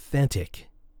be authentic.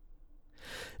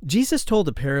 Jesus told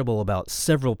a parable about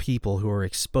several people who were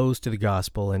exposed to the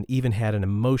gospel and even had an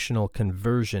emotional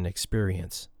conversion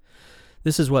experience.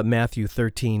 This is what Matthew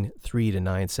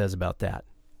 13:3-9 says about that.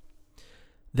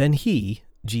 Then he,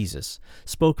 Jesus,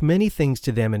 spoke many things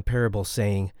to them in parables,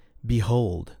 saying,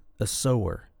 Behold, a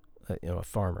sower, a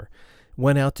farmer,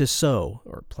 went out to sow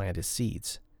or plant his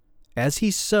seeds. As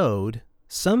he sowed,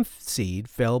 some seed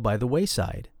fell by the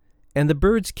wayside, and the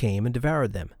birds came and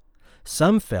devoured them.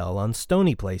 Some fell on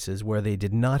stony places where they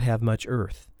did not have much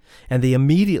earth, and they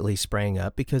immediately sprang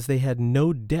up because they had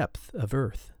no depth of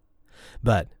earth.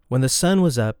 But when the sun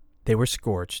was up, they were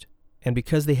scorched, and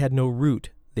because they had no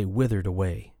root, they withered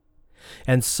away.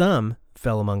 And some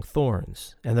fell among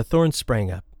thorns, and the thorns sprang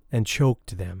up and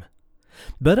choked them.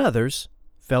 But others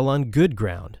fell on good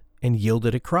ground and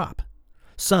yielded a crop,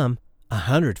 some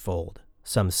 100-fold,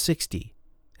 some 60,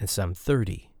 and some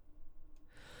 30.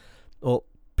 Well,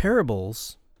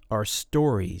 parables are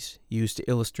stories used to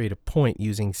illustrate a point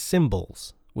using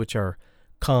symbols, which are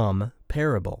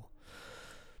comparable,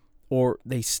 or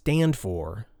they stand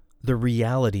for the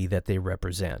reality that they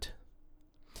represent.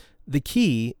 The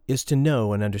key is to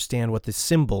know and understand what the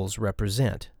symbols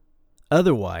represent.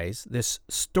 Otherwise, this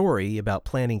story about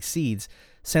planting seeds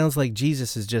sounds like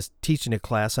Jesus is just teaching a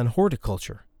class on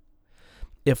horticulture.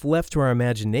 If left to our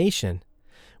imagination,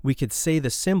 we could say the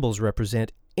symbols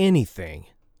represent anything: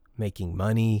 making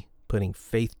money, putting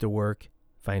faith to work,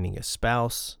 finding a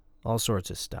spouse, all sorts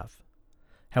of stuff.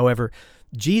 However,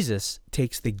 Jesus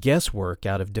takes the guesswork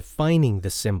out of defining the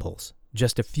symbols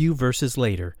just a few verses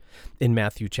later in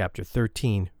Matthew chapter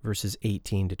 13, verses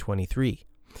 18 to 23.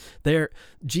 There,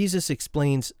 Jesus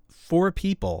explains 4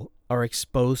 people are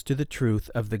exposed to the truth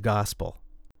of the gospel.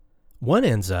 One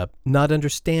ends up not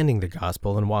understanding the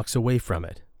gospel and walks away from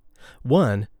it.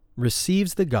 One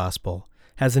receives the gospel,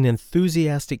 has an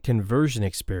enthusiastic conversion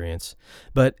experience,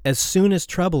 but as soon as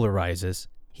trouble arises,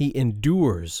 he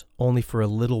endures only for a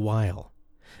little while,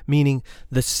 meaning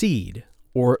the seed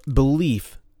or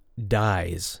belief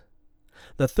dies.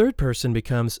 The third person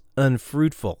becomes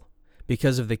unfruitful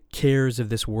because of the cares of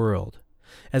this world.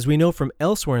 As we know from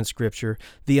elsewhere in Scripture,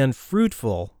 the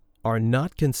unfruitful are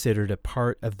not considered a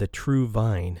part of the true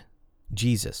vine,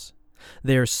 Jesus.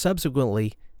 They are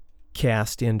subsequently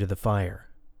cast into the fire.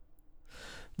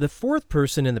 The fourth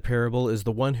person in the parable is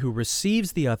the one who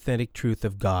receives the authentic truth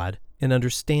of God and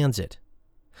understands it.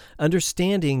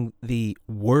 Understanding the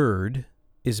Word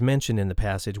is mentioned in the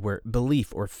passage where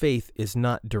belief or faith is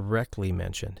not directly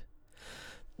mentioned.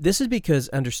 This is because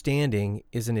understanding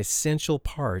is an essential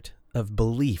part of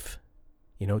belief,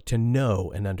 to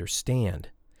know and understand.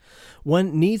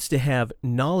 One needs to have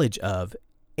knowledge of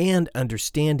and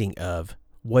understanding of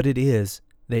what it is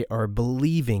they are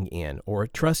believing in or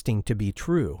trusting to be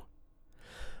true.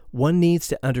 One needs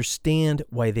to understand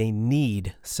why they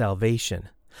need salvation.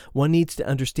 One needs to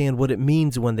understand what it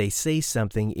means when they say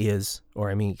someone is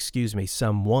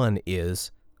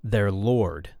their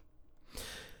Lord.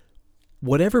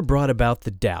 Whatever brought about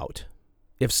the doubt,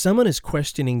 if someone is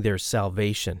questioning their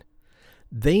salvation,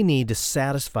 they need to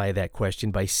satisfy that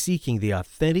question by seeking the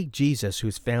authentic Jesus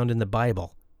who's found in the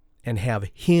Bible and have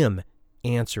Him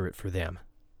answer it for them.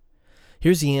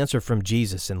 Here's the answer from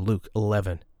Jesus in Luke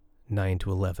 11,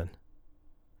 9-11.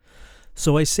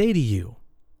 So I say to you,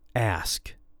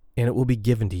 ask, and it will be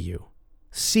given to you.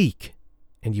 Seek,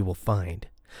 and you will find.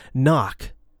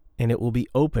 Knock, and it will be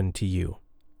opened to you.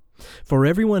 For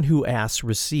everyone who asks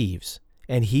receives,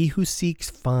 and he who seeks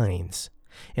finds,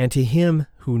 and to him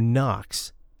who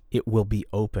knocks it will be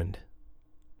opened.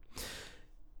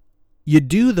 You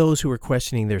do those who are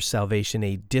questioning their salvation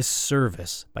a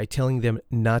disservice by telling them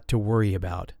not to worry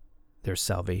about their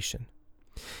salvation.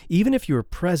 Even if you were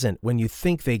present when you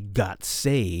think they got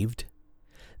saved,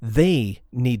 they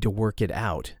need to work it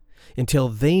out until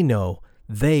they know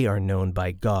they are known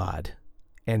by God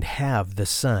and have the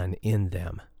Son in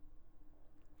them.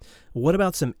 What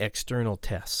about some external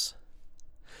tests?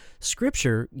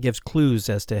 Scripture gives clues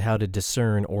as to how to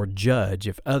discern or judge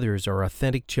if others are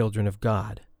authentic children of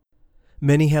God.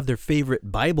 Many have their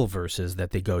favorite Bible verses that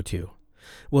they go to.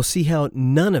 We'll see how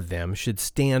none of them should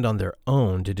stand on their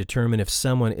own to determine if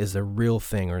someone is the real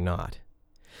thing or not.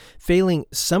 Failing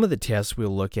some of the tests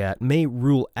we'll look at may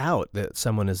rule out that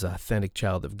someone is an authentic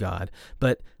child of God,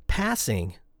 but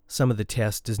passing some of the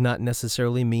tests does not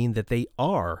necessarily mean that they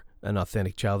are an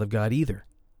authentic child of God either.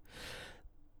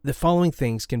 The following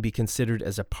things can be considered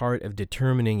as a part of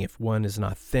determining if one is an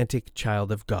authentic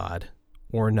child of God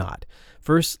or not.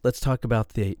 First, let's talk about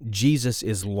the Jesus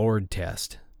is Lord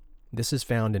test. This is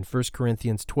found in 1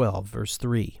 Corinthians 12, verse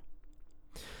 3.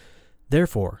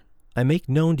 Therefore, I make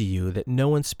known to you that no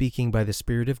one speaking by the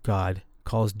Spirit of God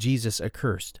calls Jesus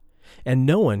accursed, and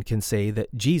no one can say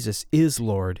that Jesus is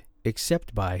Lord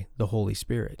except by the Holy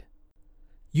Spirit.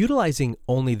 Utilizing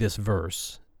only this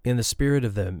verse, in the spirit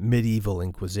of the medieval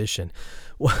Inquisition,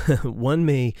 one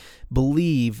may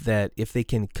believe that if they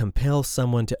can compel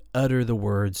someone to utter the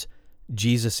words,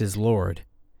 Jesus is Lord,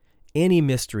 any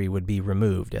mystery would be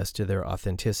removed as to their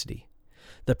authenticity.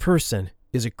 The person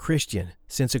is a Christian,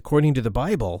 since according to the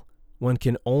Bible, one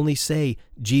can only say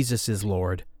Jesus is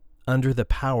Lord under the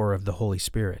power of the Holy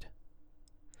Spirit.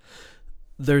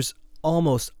 There's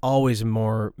almost always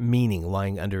more meaning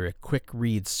lying under a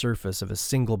quick-read surface of a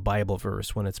single Bible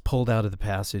verse when it's pulled out of the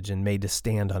passage and made to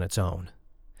stand on its own.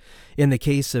 In the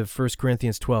case of 1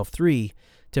 Corinthians 12:3,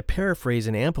 to paraphrase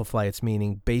and amplify its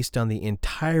meaning based on the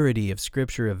entirety of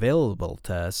Scripture available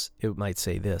to us, it might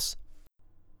say this: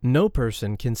 no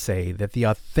person can say that the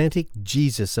authentic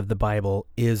Jesus of the Bible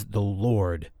is the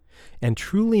Lord and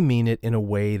truly mean it in a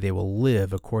way they will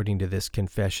live according to this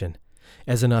confession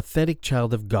as an authentic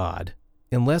child of God,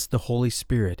 unless the Holy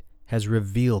Spirit has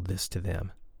revealed this to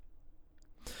them.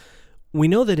 We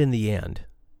know that in the end,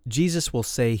 Jesus will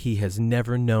say he has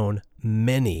never known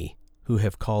many who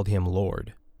have called him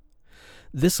Lord.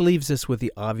 This leaves us with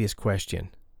the obvious question: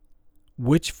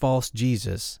 which false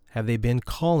Jesus have they been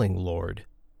calling Lord?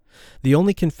 The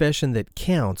only confession that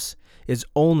counts is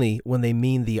only when they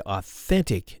mean the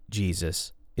authentic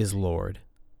Jesus is Lord.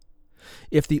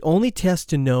 If the only test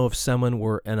to know if someone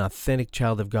were an authentic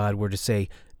child of God were to say,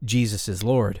 Jesus is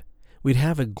Lord, we'd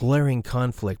have a glaring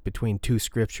conflict between two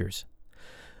scriptures.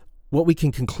 What we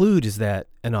can conclude is that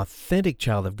an authentic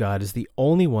child of God is the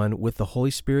only one with the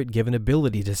Holy Spirit-given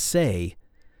ability to say,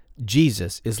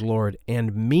 Jesus is Lord,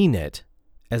 and mean it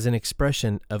as an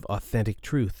expression of authentic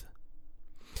truth.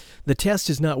 The test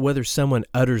is not whether someone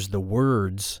utters the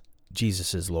words,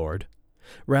 Jesus is Lord.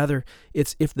 Rather,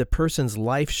 it's if the person's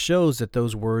life shows that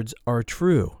those words are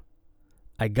true.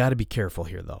 I got to be careful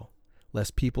here, though,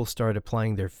 lest people start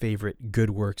applying their favorite good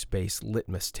works-based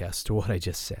litmus test to what I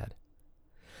just said.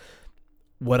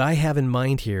 What I have in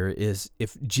mind here is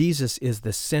if Jesus is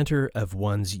the center of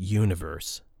one's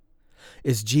universe,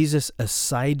 is Jesus a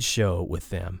sideshow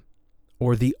with them,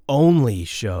 or the only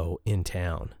show in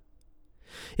town?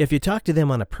 If you talk to them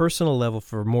on a personal level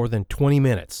for more than 20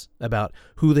 minutes about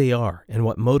who they are and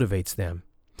what motivates them,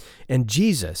 and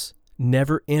Jesus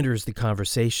never enters the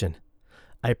conversation,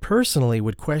 I personally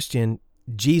would question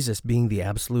Jesus being the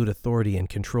absolute authority and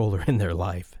controller in their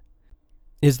life.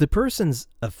 Is the person's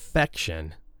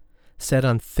affection set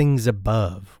on things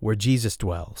above, where Jesus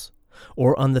dwells,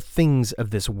 or on the things of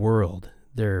this world,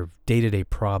 their day-to-day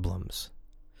problems?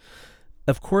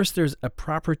 Of course, there's a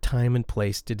proper time and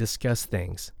place to discuss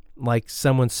things, like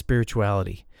someone's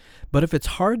spirituality. But if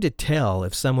it's hard to tell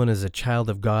if someone is a child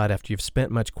of God after you've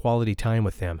spent much quality time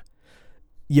with them,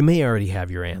 you may already have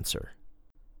your answer.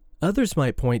 Others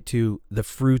might point to the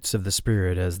fruits of the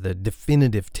Spirit as the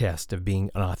definitive test of being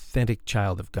an authentic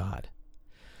child of God.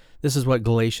 This is what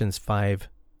Galatians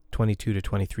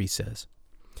 5:22-23 says.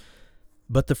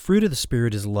 But the fruit of the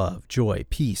Spirit is love, joy,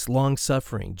 peace,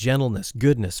 long-suffering, gentleness,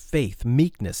 goodness, faith,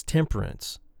 meekness,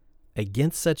 temperance.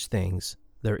 Against such things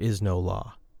there is no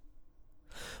law.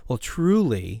 Well,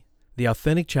 truly, the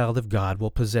authentic child of God will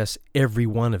possess every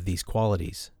one of these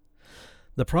qualities.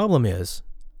 The problem is,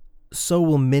 so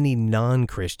will many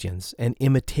non-Christians and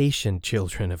imitation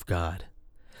children of God.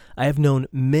 I have known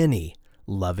many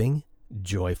loving,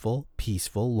 joyful,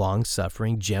 peaceful,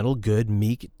 long-suffering, gentle, good,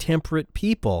 meek, temperate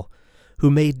people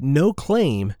who made no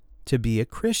claim to be a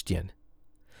Christian.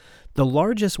 The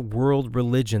largest world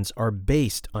religions are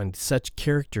based on such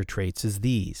character traits as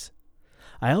these.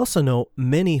 I also know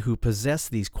many who possess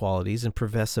these qualities and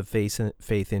profess a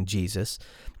faith in Jesus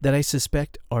that I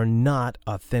suspect are not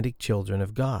authentic children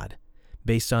of God,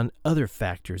 based on other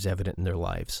factors evident in their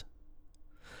lives.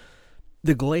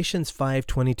 The Galatians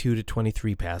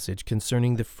 5:22-23 passage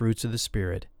concerning the fruits of the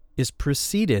Spirit is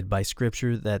preceded by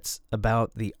scripture that's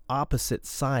about the opposite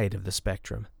side of the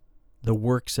spectrum, the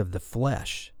works of the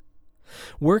flesh.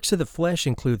 Works of the flesh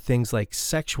include things like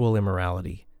sexual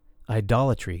immorality,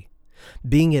 idolatry,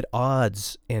 being at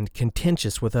odds and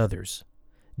contentious with others,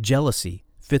 jealousy,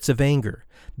 fits of anger,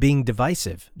 being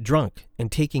divisive, drunk,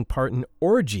 and taking part in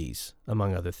orgies,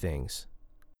 among other things.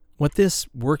 What this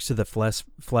works of the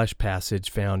flesh passage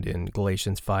found in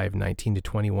Galatians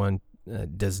 5:19-21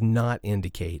 does not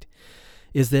indicate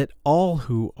is that all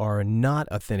who are not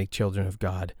authentic children of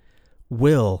God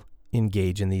will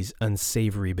engage in these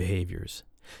unsavory behaviors.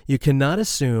 You cannot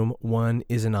assume one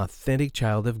is an authentic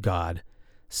child of God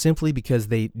simply because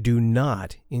they do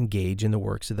not engage in the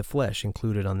works of the flesh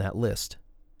included on that list.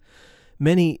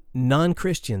 Many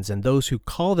non-Christians and those who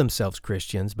call themselves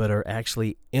Christians but are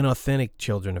actually inauthentic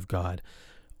children of God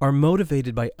are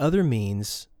motivated by other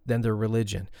means than their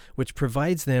religion, which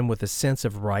provides them with a sense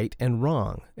of right and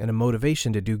wrong and a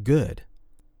motivation to do good.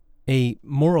 A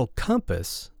moral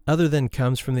compass other than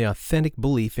comes from the authentic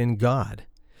belief in God.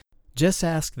 Just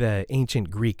ask the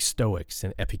ancient Greek Stoics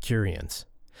and Epicureans,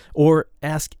 or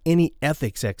ask any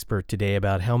ethics expert today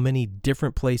about how many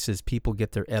different places people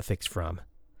get their ethics from.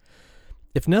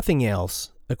 If nothing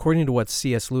else, according to what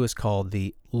C.S. Lewis called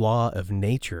the law of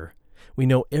nature, we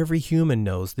know every human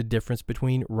knows the difference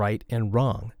between right and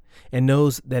wrong, and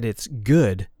knows that it's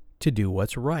good to do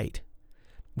what's right.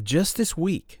 Just this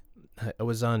week, I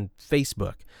was on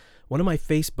Facebook. One of my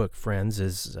Facebook friends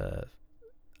is,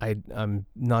 I'm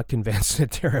not convinced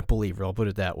that they're a believer, I'll put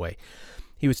it that way.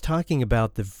 He was talking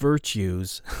about the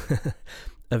virtues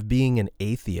of being an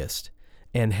atheist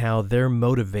and how their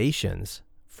motivations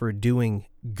for doing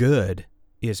good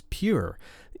is pure.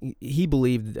 He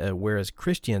believed, whereas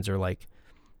Christians are like,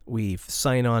 we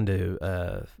sign on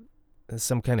to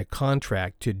some kind of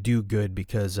contract to do good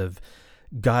because of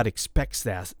God expects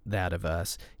that of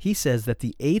us. He says that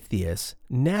the atheist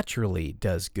naturally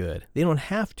does good. They don't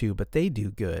have to, but they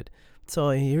do good. So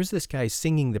here's this guy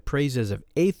singing the praises of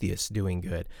atheists doing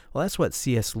good. Well, that's what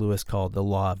C.S. Lewis called the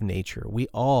law of nature. We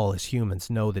all, as humans,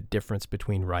 know the difference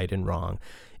between right and wrong,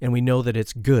 and we know that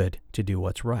it's good to do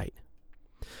what's right.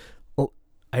 Well,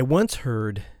 I once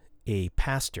heard a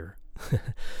pastor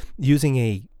using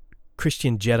a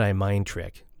Christian Jedi mind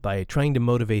trick by trying to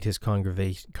motivate his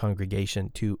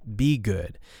congregation to be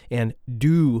good and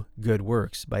do good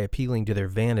works by appealing to their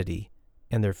vanity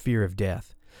and their fear of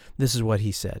death. This is what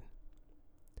he said.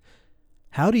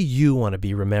 How do you want to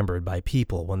be remembered by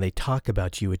people when they talk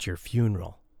about you at your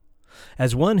funeral?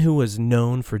 As one who was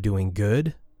known for doing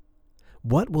good?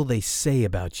 What will they say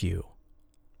about you?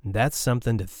 That's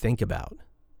something to think about.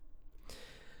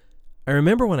 I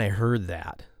remember when I heard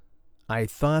that, I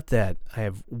thought that I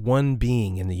have one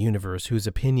being in the universe whose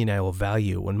opinion I will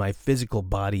value when my physical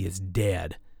body is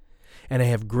dead, and I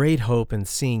have great hope in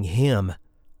seeing him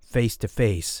face to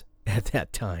face at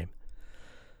that time.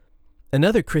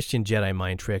 Another Christian Jedi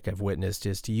mind trick I've witnessed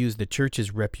is to use the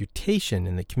church's reputation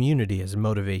in the community as a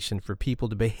motivation for people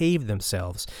to behave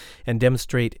themselves and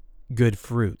demonstrate good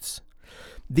fruits.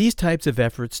 These types of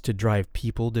efforts to drive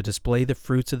people to display the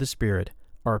fruits of the Spirit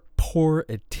are poor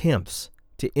attempts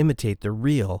to imitate the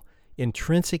real,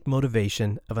 intrinsic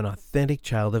motivation of an authentic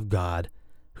child of God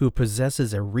who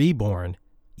possesses a reborn,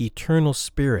 eternal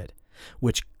spirit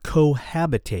which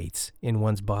cohabitates in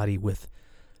one's body with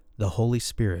the Holy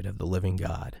Spirit of the living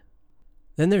God.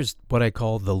 Then there's what I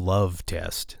call the love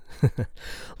test.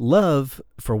 Love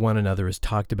for one another is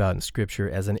talked about in Scripture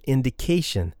as an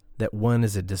indication that one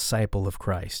is a disciple of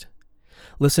Christ.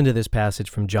 Listen to this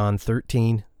passage from John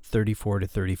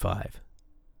 13:34-35.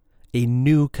 A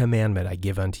new commandment I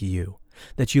give unto you,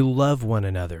 that you love one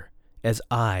another, as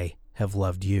I have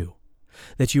loved you,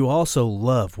 that you also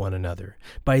love one another.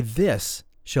 By this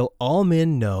shall all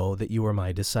men know that you are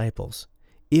my disciples,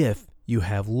 if you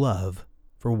have love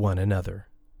for one another.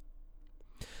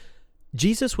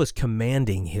 Jesus was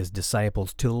commanding his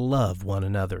disciples to love one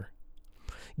another.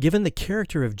 Given the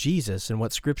character of Jesus and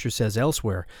what Scripture says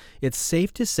elsewhere, it's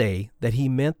safe to say that he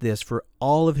meant this for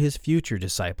all of his future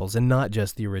disciples and not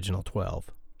just the original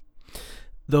 12.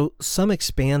 Though some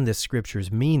expand this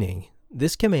Scripture's meaning,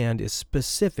 this command is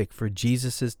specific for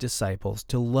Jesus' disciples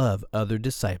to love other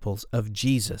disciples of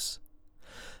Jesus.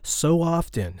 So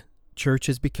often,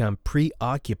 churches become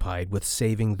preoccupied with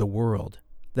saving the world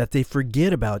that they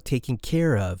forget about taking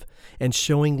care of and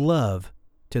showing love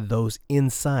to those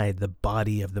inside the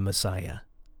body of the Messiah.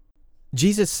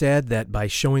 Jesus said that by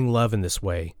showing love in this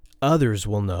way, others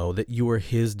will know that you are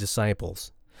his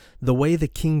disciples. The way the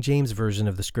King James Version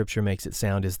of the Scripture makes it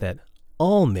sound is that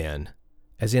all men,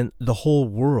 as in the whole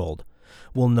world,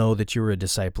 will know that you are a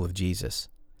disciple of Jesus.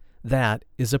 That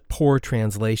is a poor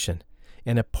translation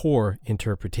and a poor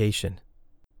interpretation.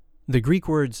 The Greek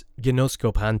words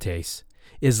genoskopantes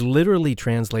is literally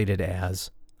translated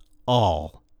as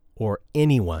all, or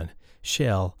anyone,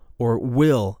 shall, or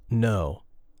will know.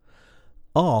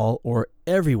 All, or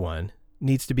everyone,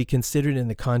 needs to be considered in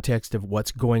the context of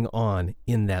what's going on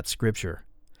in that Scripture.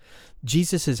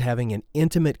 Jesus is having an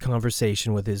intimate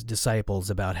conversation with his disciples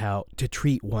about how to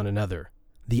treat one another,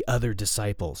 the other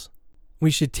disciples. We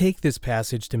should take this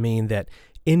passage to mean that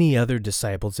any other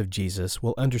disciples of Jesus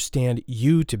will understand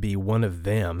you to be one of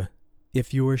them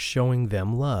if you are showing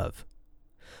them love.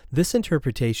 This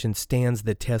interpretation stands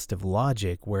the test of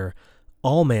logic, where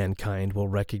all mankind will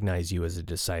recognize you as a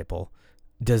disciple,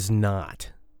 does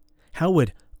not. How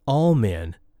would all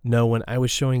men know when I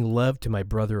was showing love to my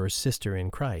brother or sister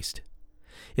in Christ?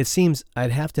 It seems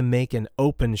I'd have to make an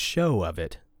open show of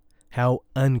it. How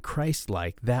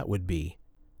un-Christ-like that would be,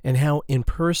 and how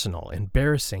impersonal,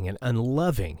 embarrassing, and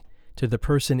unloving to the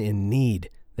person in need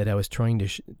that I was trying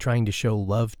to show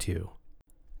love to.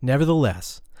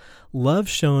 Nevertheless, love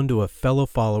shown to a fellow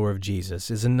follower of Jesus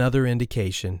is another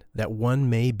indication that one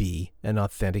may be an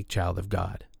authentic child of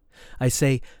God. I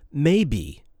say may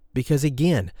be because,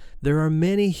 again, there are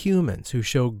many humans who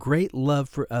show great love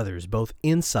for others both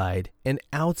inside and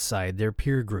outside their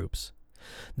peer groups.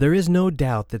 There is no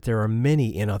doubt that there are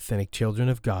many inauthentic children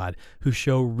of God who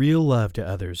show real love to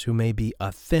others who may be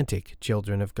authentic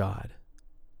children of God.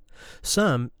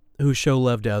 Some who show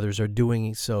love to others are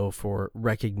doing so for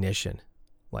recognition.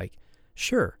 Like,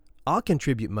 sure, I'll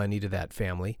contribute money to that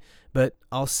family, but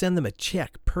I'll send them a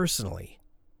check personally.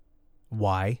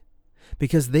 Why?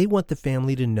 Because they want the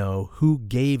family to know who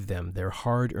gave them their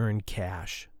hard-earned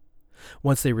cash.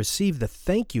 Once they receive the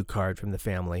thank you card from the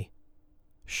family,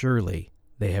 surely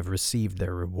they have received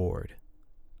their reward.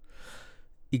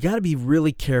 You got to be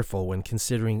really careful when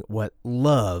considering what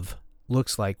love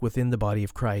looks like within the body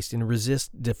of Christ and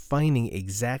resist defining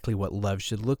exactly what love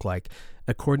should look like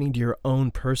according to your own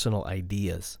personal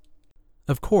ideas.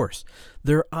 Of course,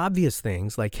 there are obvious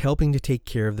things like helping to take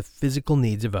care of the physical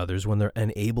needs of others when they're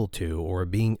unable to, or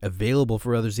being available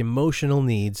for others' emotional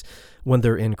needs when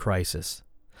they're in crisis.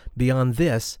 Beyond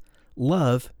this,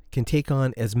 love can take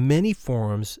on as many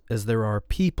forms as there are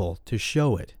people to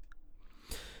show it.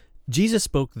 Jesus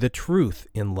spoke the truth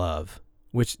in love,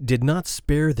 which did not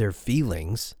spare their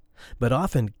feelings, but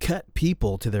often cut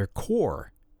people to their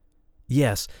core.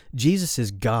 Yes, Jesus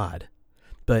is God,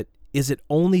 but is it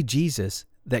only Jesus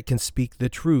that can speak the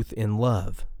truth in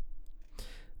love?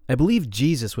 I believe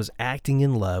Jesus was acting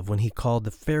in love when he called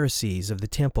the Pharisees of the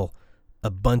temple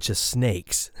a bunch of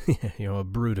snakes, a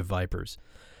brood of vipers.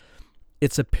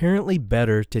 It's apparently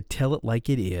better to tell it like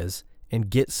it is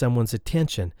and get someone's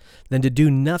attention than to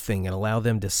do nothing and allow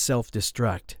them to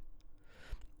self-destruct.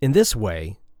 In this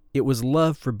way, it was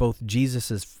love for both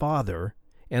Jesus' Father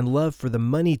and love for the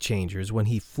money changers when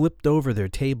he flipped over their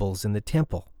tables in the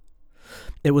temple.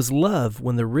 It was love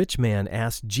when the rich man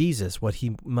asked Jesus what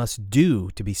he must do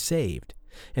to be saved,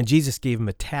 and Jesus gave him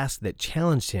a task that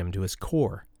challenged him to his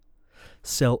core.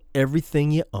 Sell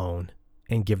everything you own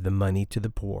and give the money to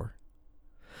the poor.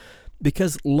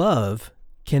 Because love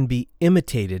can be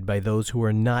imitated by those who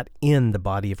are not in the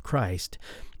body of Christ,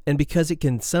 and because it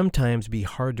can sometimes be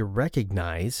hard to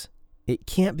recognize, it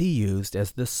can't be used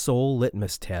as the sole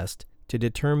litmus test to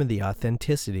determine the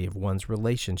authenticity of one's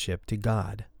relationship to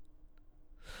God.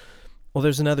 Well,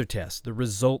 there's another test, the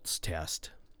results test.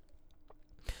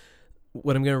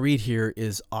 What I'm going to read here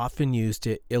is often used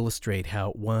to illustrate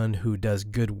how one who does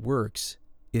good works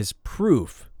is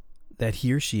proof that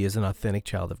he or she is an authentic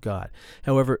child of God.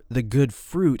 However, the good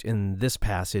fruit in this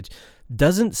passage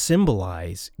doesn't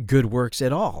symbolize good works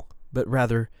at all, but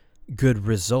rather good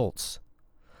results.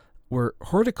 Where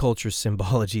horticulture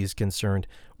symbology is concerned,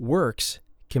 works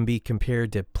can be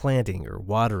compared to planting or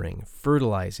watering,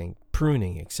 fertilizing,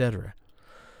 pruning, etc.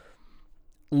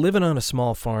 Living on a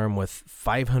small farm with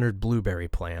 500 blueberry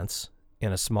plants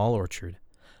in a small orchard,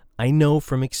 I know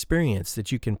from experience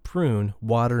that you can prune,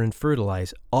 water, and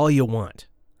fertilize all you want,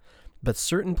 but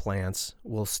certain plants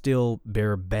will still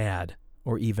bear bad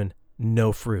or even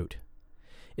no fruit.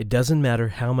 It doesn't matter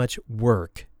how much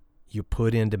work you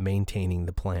put into maintaining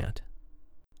the plant.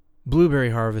 Blueberry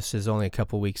harvest is only a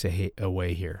couple weeks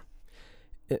away here.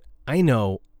 I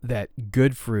know that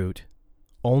good fruit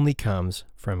only comes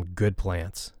from good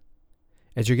plants.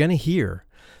 As you're going to hear,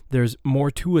 there's more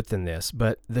to it than this,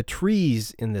 but the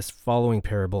trees in this following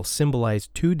parable symbolize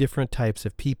two different types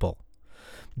of people.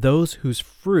 Those whose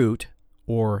fruit,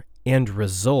 or end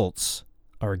results,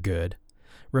 are good,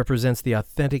 represents the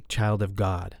authentic child of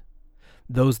God.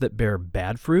 Those that bear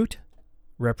bad fruit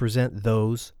represent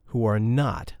those who are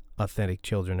not authentic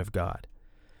children of God.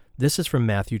 This is from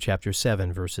Matthew chapter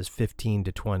 7, verses 15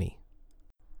 to 20.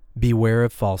 Beware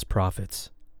of false prophets,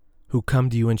 who come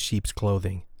to you in sheep's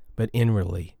clothing, but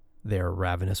inwardly they are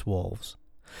ravenous wolves.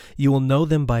 You will know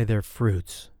them by their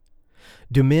fruits.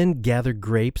 Do men gather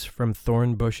grapes from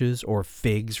thorn bushes or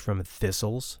figs from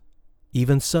thistles?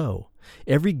 Even so,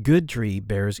 every good tree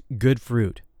bears good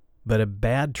fruit, but a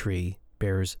bad tree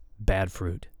bears bad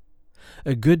fruit.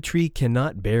 A good tree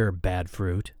cannot bear bad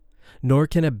fruit, nor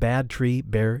can a bad tree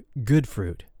bear good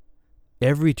fruit.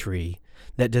 Every tree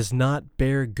that does not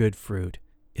bear good fruit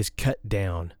is cut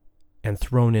down and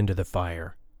thrown into the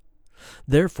fire.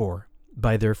 Therefore,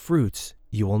 by their fruits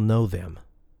you will know them.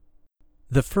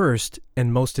 The first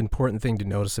and most important thing to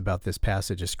notice about this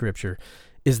passage of Scripture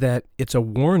is that it's a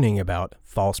warning about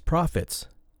false prophets,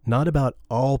 not about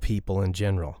all people in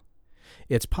general.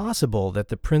 It's possible that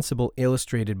the principle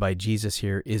illustrated by Jesus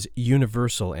here is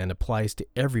universal and applies to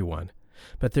everyone,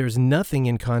 but there's nothing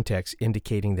in context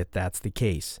indicating that that's the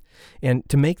case. And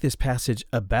to make this passage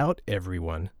about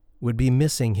everyone would be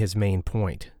missing his main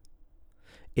point.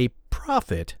 A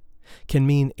prophet can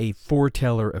mean a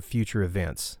foreteller of future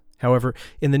events. However,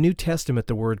 in the New Testament,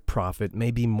 the word prophet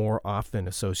may be more often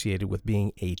associated with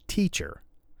being a teacher.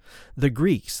 The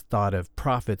Greeks thought of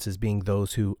prophets as being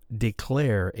those who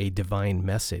declare a divine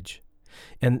message,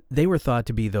 and they were thought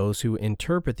to be those who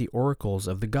interpret the oracles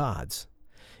of the gods.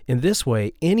 In this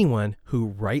way, anyone who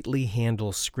rightly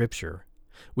handles Scripture,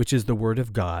 which is the Word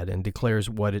of God, and declares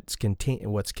what's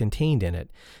contained in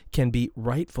it, can be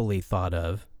rightfully thought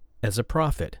of as a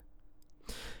prophet.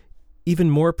 Even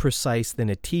more precise than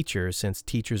a teacher, since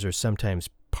teachers are sometimes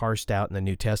parsed out in the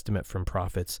New Testament from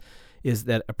prophets, is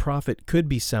that a prophet could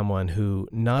be someone who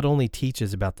not only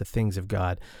teaches about the things of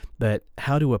God, but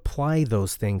how to apply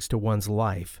those things to one's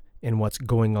life and what's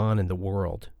going on in the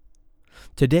world.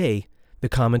 Today, the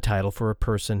common title for a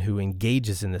person who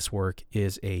engages in this work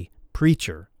is a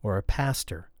preacher or a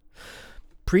pastor.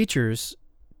 Preachers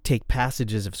take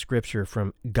passages of Scripture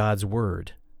from God's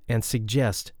Word and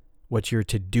suggest what you're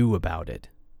to do about it.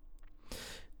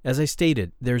 As I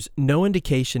stated, there's no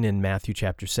indication in Matthew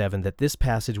chapter 7 that this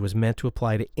passage was meant to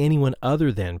apply to anyone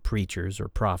other than preachers or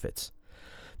prophets.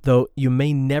 Though you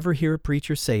may never hear a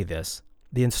preacher say this,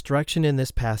 the instruction in this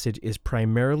passage is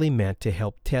primarily meant to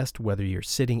help test whether you're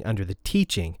sitting under the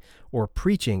teaching or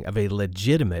preaching of a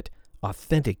legitimate,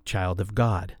 authentic child of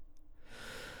God.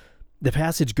 The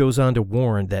passage goes on to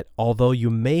warn that although you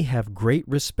may have great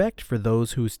respect for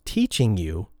those who's teaching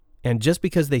you, and just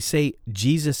because they say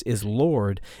Jesus is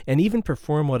Lord and even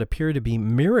perform what appear to be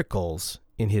miracles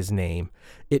in His name,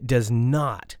 it does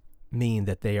not mean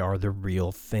that they are the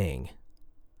real thing.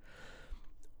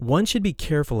 One should be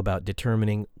careful about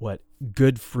determining what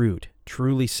good fruit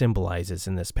truly symbolizes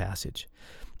in this passage.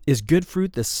 Is good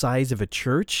fruit the size of a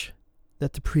church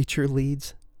that the preacher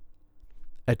leads?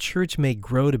 A church may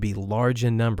grow to be large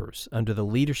in numbers under the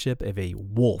leadership of a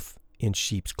wolf in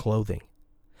sheep's clothing.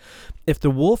 If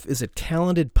the wolf is a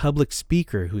talented public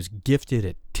speaker who's gifted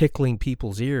at tickling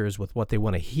people's ears with what they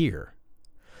want to hear,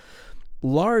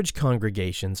 large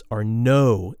congregations are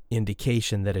no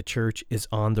indication that a church is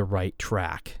on the right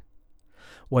track.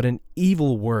 What an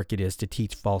evil work it is to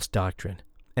teach false doctrine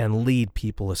and lead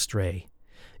people astray,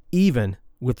 even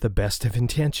with the best of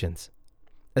intentions,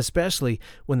 especially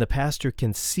when the pastor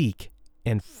can seek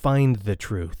and find the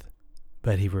truth,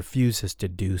 but he refuses to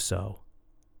do so.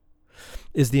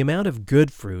 Is the amount of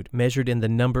good fruit measured in the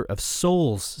number of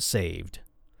souls saved?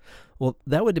 Well,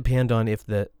 that would depend on if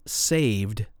the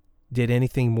saved did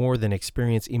anything more than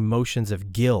experience emotions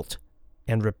of guilt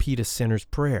and repeat a sinner's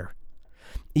prayer.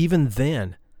 Even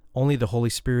then, only the Holy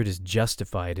Spirit is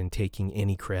justified in taking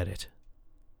any credit.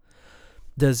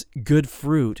 Does good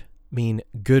fruit mean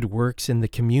good works in the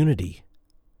community?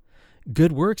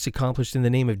 Good works accomplished in the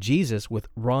name of Jesus with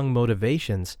wrong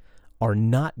motivations are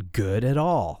not good at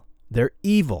all. They're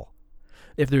evil.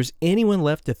 If there's anyone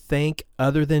left to thank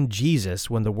other than Jesus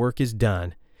when the work is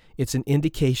done, it's an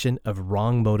indication of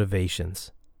wrong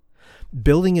motivations.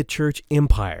 Building a church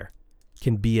empire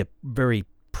can be a very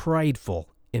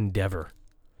prideful endeavor.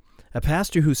 A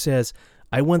pastor who says,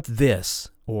 "I want this,"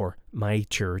 or "my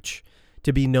church,"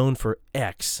 to be known for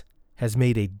X has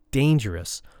made a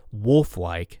dangerous,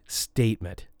 wolf-like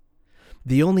statement.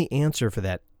 The only answer for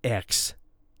that X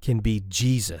can be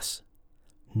Jesus.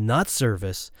 Not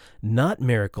service, not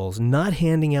miracles, not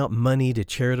handing out money to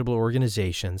charitable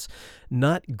organizations,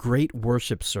 not great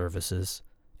worship services,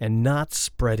 and not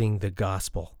spreading the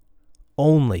gospel.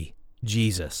 Only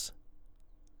Jesus.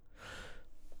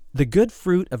 The good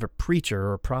fruit of a preacher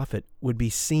or a prophet would be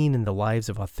seen in the lives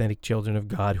of authentic children of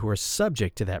God who are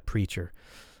subject to that preacher,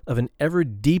 of an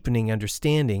ever-deepening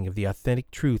understanding of the authentic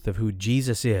truth of who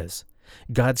Jesus is,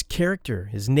 God's character,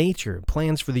 His nature,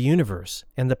 plans for the universe,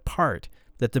 and the part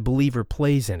that the believer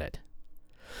plays in it.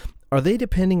 Are they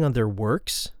depending on their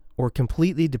works or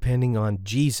completely depending on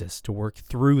Jesus to work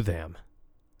through them?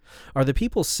 Are the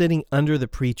people sitting under the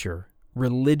preacher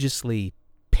religiously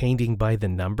painting by the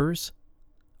numbers?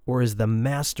 Or is the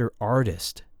master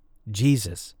artist,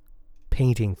 Jesus,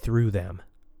 painting through them?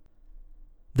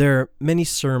 There are many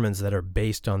sermons that are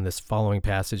based on this following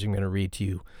passage I'm going to read to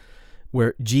you,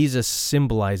 where Jesus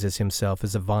symbolizes Himself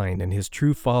as a vine and His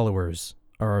true followers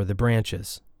are the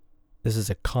branches. This is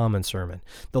a common sermon.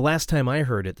 The last time I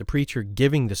heard it, the preacher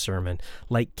giving the sermon,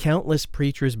 like countless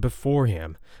preachers before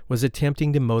him, was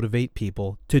attempting to motivate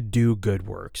people to do good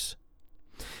works.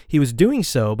 He was doing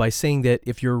so by saying that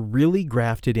if you're really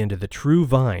grafted into the true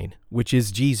vine, which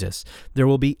is Jesus, there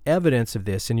will be evidence of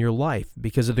this in your life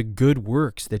because of the good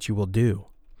works that you will do.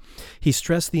 He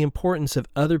stressed the importance of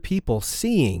other people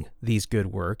seeing these good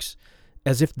works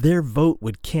as if their vote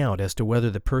would count as to whether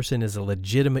the person is a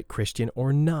legitimate Christian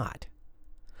or not.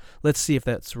 Let's see if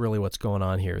that's really what's going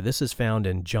on here. This is found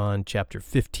in John chapter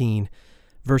 15,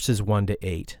 verses 1 to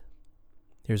 8.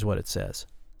 Here's what it says.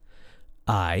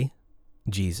 I,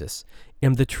 Jesus,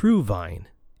 am the true vine,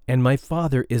 and my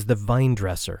Father is the vine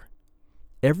dresser.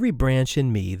 Every branch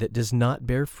in me that does not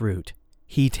bear fruit,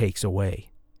 He takes away.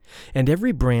 And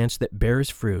every branch that bears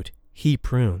fruit, He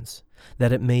prunes,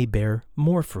 that it may bear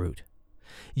more fruit.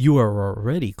 You are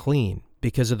already clean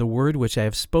because of the word which I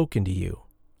have spoken to you.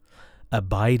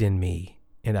 Abide in me,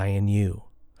 and I in you.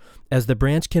 As the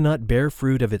branch cannot bear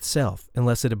fruit of itself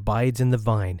unless it abides in the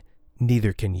vine,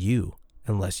 neither can you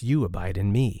unless you abide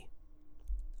in me.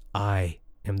 I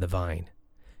am the vine.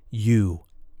 You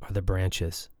are the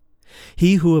branches.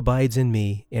 He who abides in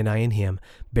me, and I in him,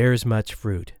 bears much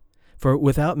fruit. For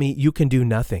without me you can do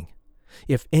nothing.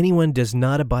 If anyone does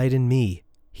not abide in me,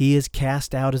 he is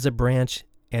cast out as a branch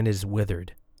and is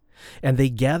withered. And they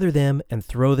gather them and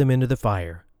throw them into the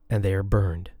fire, and they are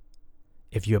burned.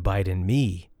 If you abide in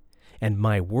me, and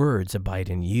my words abide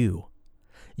in you,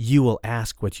 you will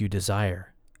ask what you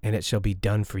desire, and it shall be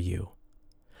done for you.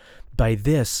 By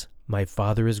this my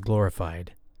Father is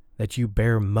glorified, that you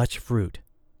bear much fruit,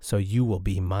 so you will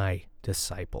be my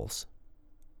disciples.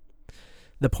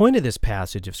 The point of this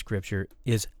passage of Scripture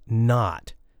is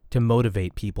not to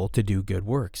motivate people to do good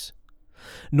works,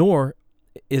 nor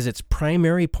is its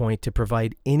primary point to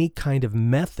provide any kind of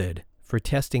method for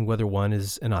testing whether one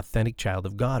is an authentic child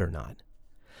of God or not.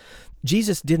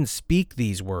 Jesus didn't speak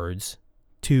these words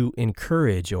to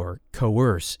encourage or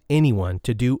coerce anyone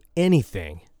to do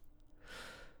anything.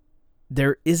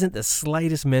 There isn't the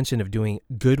slightest mention of doing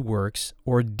good works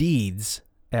or deeds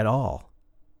at all.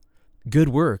 Good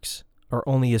works are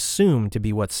only assumed to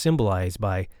be what's symbolized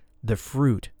by the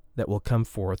fruit that will come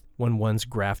forth when one's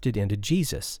grafted into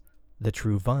Jesus, the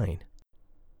true vine.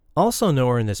 Also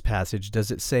nowhere in this passage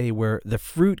does it say where the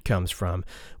fruit comes from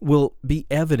will be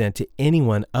evident to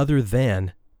anyone other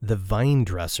than the vine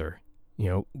dresser,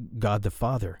 God the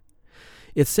Father.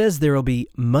 It says there will be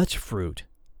much fruit.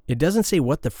 It doesn't say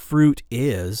what the fruit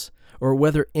is or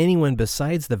whether anyone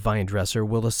besides the vine dresser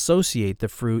will associate the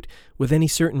fruit with any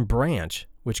certain branch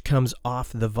which comes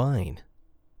off the vine.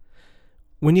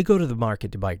 When you go to the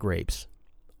market to buy grapes,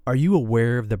 are you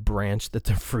aware of the branch that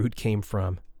the fruit came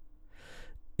from?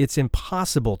 It's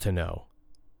impossible to know.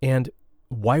 And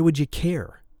why would you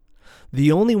care?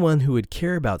 The only one who would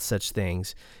care about such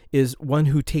things is one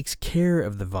who takes care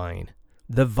of the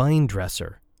vine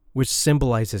dresser, which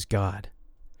symbolizes God.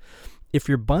 If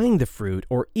you're buying the fruit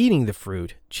or eating the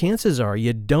fruit, chances are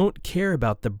you don't care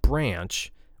about the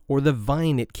branch or the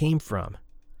vine it came from.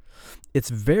 It's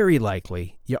very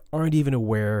likely you aren't even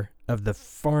aware of the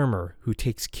farmer who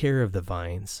takes care of the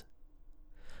vines.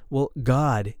 Well,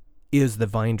 God is the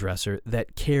vine dresser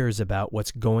that cares about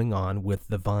what's going on with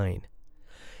the vine.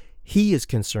 He is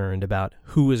concerned about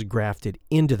who is grafted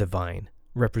into the vine,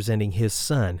 representing his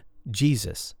Son,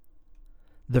 Jesus.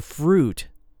 The fruit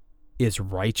is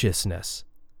righteousness.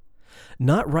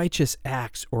 Not righteous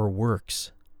acts or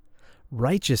works.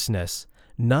 Righteousness,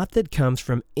 not that comes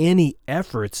from any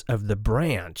efforts of the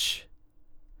branch.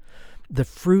 The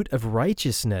fruit of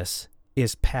righteousness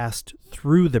is passed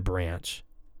through the branch,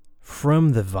 from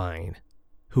the vine,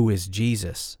 who is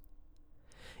Jesus.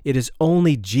 It is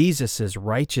only Jesus'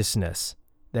 righteousness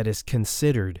that is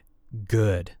considered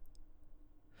good.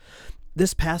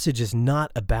 This passage is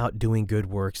not about doing good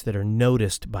works that are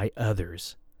noticed by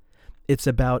others. It's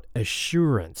about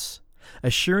assurance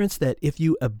that if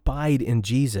you abide in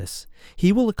Jesus,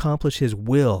 he will accomplish his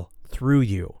will through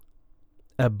you.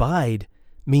 Abide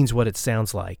means what it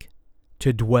sounds like: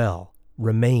 to dwell,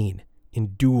 remain,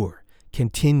 endure,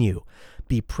 continue,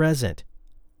 be present,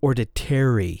 or to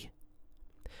tarry.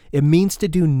 It means to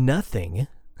do nothing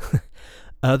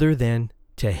other than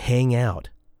to hang out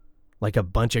like a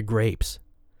bunch of grapes.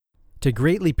 To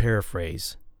greatly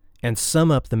paraphrase and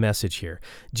sum up the message here,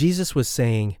 Jesus was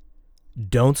saying,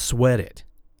 don't sweat it.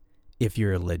 If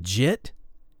you're legit,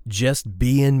 just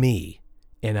be in me,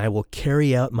 and I will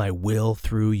carry out my will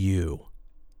through you.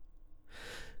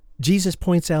 Jesus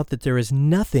points out that there is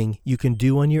nothing you can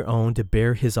do on your own to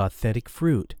bear his authentic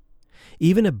fruit.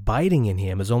 Even abiding in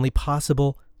him is only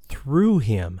possible through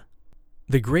him.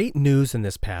 The great news in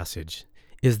this passage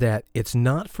is that it's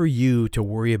not for you to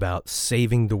worry about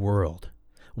saving the world,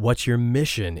 what your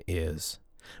mission is,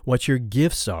 what your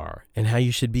gifts are, and how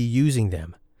you should be using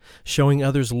them, showing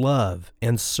others love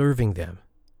and serving them.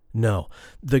 No,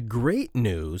 the great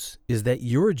news is that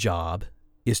your job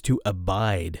is to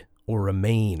abide or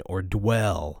remain or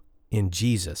dwell in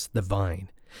Jesus, the vine,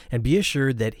 and be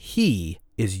assured that he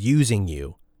is using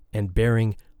you and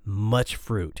bearing much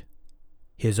fruit,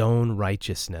 his own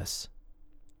righteousness.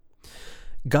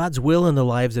 God's will in the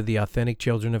lives of the authentic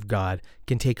children of God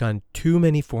can take on too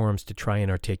many forms to try and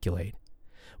articulate.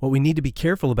 What we need to be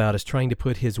careful about is trying to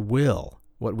put his will,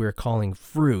 what we're calling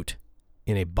fruit,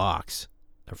 in a box,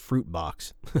 a fruit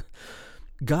box.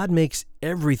 God makes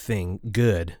everything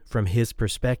good from his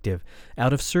perspective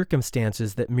out of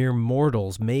circumstances that mere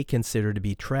mortals may consider to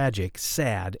be tragic,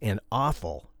 sad, and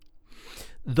awful.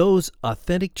 Those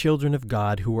authentic children of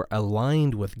God who are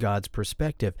aligned with God's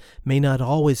perspective may not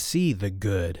always see the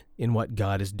good in what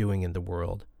God is doing in the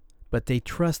world, but they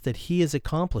trust that he is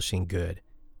accomplishing good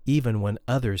even when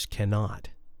others cannot.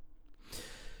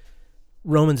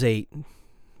 Romans 8,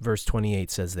 verse 28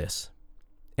 says this,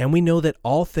 "And we know that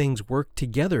all things work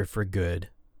together for good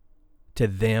to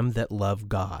them that love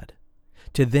God,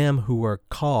 to them who are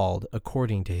called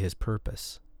according to his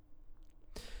purpose."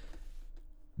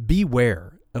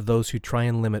 Beware of those who try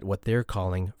and limit what they're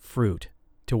calling fruit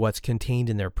to what's contained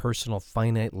in their personal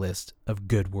finite list of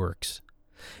good works,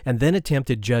 and then attempt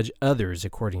to judge others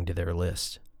according to their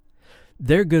list.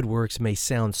 Their good works may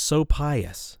sound so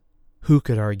pious, who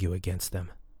could argue against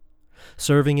them?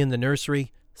 Serving in the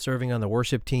nursery, serving on the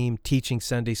worship team, teaching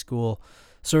Sunday school,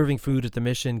 serving food at the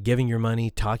mission, giving your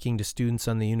money, talking to students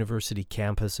on the university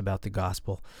campus about the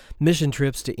gospel, mission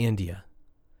trips to India.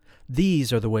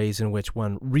 These are the ways in which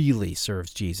one really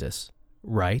serves Jesus,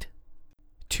 right?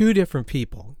 Two different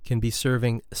people can be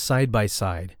serving side by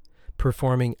side,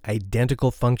 performing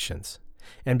identical functions,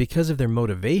 and because of their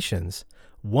motivations,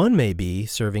 one may be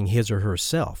serving his or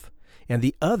herself, and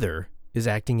the other is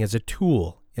acting as a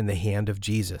tool in the hand of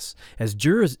Jesus, as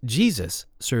Jesus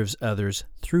serves others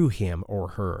through him or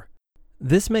her.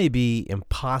 This may be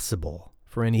impossible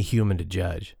for any human to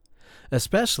judge,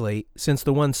 especially since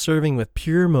the one serving with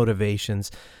pure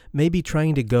motivations may be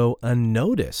trying to go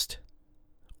unnoticed,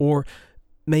 or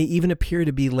may even appear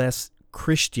to be less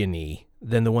Christian-y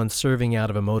than the one serving out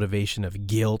of a motivation of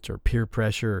guilt or peer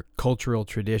pressure, or cultural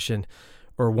tradition,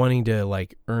 or wanting to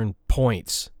earn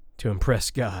points to impress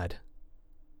God.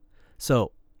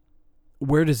 So,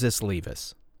 where does this leave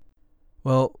us?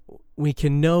 Well, we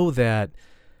can know that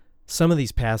some of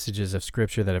these passages of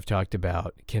Scripture that I've talked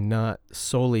about cannot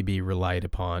solely be relied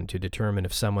upon to determine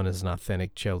if someone is an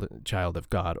authentic child of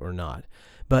God or not.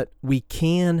 But we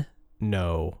can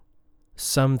know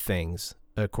some things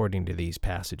according to these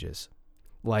passages.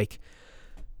 Like,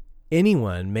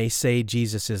 anyone may say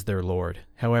Jesus is their Lord.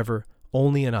 However,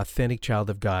 only an authentic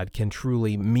child of God can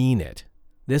truly mean it.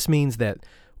 This means that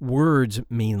words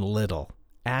mean little.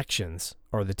 Actions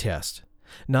are the test.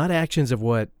 Not actions of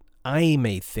what I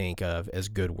may think of as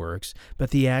good works, but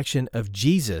the action of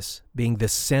Jesus being the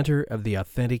center of the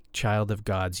authentic child of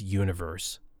God's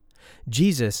universe.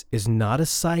 Jesus is not a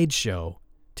sideshow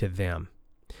to them.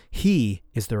 He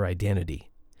is their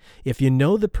identity. If you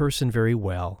know the person very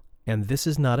well, and this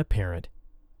is not apparent,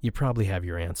 you probably have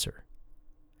your answer.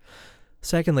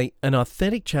 Secondly, an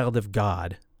authentic child of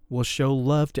God will show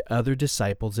love to other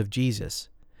disciples of Jesus.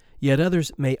 Yet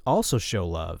others may also show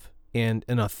love, and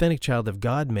an authentic child of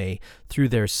God may, through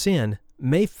their sin,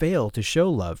 may fail to show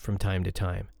love from time to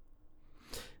time.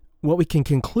 What we can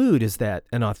conclude is that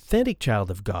an authentic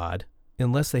child of God,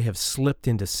 unless they have slipped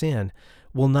into sin,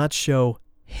 will not show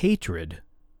hatred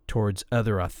towards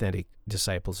other authentic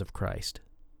disciples of Christ.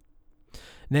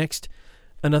 Next,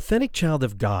 an authentic child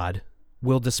of God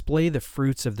will display the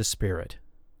fruits of the Spirit.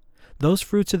 Those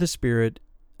fruits of the Spirit,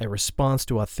 a response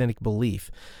to authentic belief,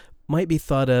 might be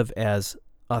thought of as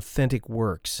authentic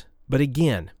works, but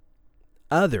again,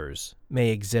 others may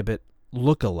exhibit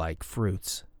look-alike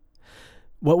fruits.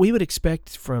 What we would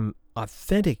expect from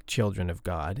authentic children of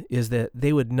God is that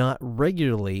they would not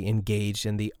regularly engage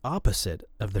in the opposite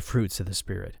of the fruits of the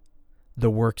Spirit, the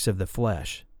works of the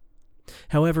flesh.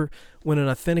 However, when an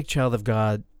authentic child of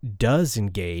God does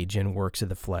engage in works of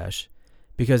the flesh,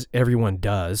 because everyone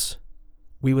does,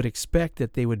 we would expect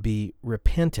that they would be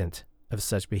repentant of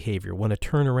such behavior, want to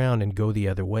turn around and go the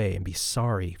other way and be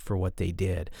sorry for what they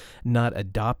did, not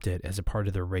adopt it as a part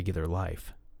of their regular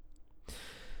life.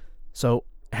 So,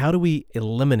 how do we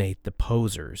eliminate the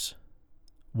posers?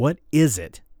 What is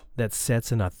it that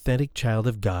sets an authentic child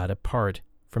of God apart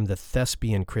from the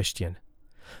thespian Christian,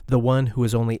 the one who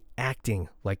is only acting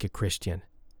like a Christian,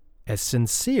 as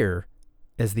sincere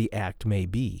as the act may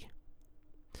be?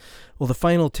 Well, the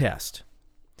final test.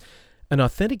 An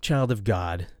authentic child of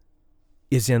God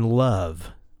is in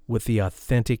love with the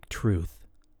authentic truth.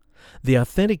 The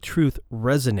authentic truth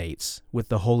resonates with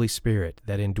the Holy Spirit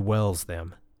that indwells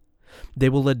them. They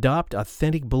will adopt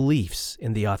authentic beliefs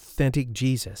in the authentic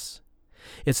Jesus.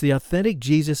 It's the authentic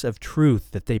Jesus of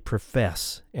truth that they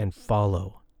profess and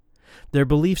follow. Their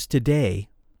beliefs today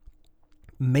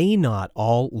may not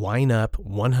all line up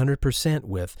 100%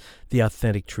 with the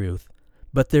authentic truth,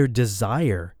 but their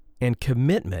desire and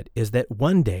commitment is that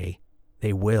one day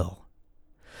they will.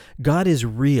 God is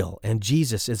real and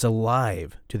Jesus is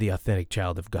alive to the authentic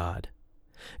child of God.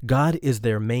 God is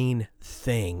their main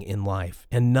thing in life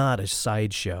and not a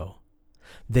sideshow.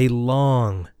 They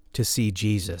long to see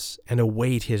Jesus and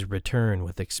await his return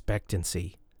with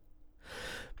expectancy.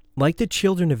 Like the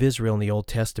children of Israel in the Old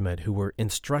Testament who were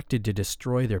instructed to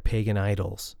destroy their pagan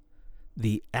idols,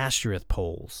 the Ashereth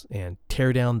poles and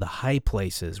tear down the high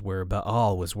places where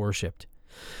Baal was worshipped.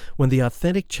 When the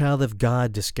authentic child of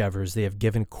God discovers they have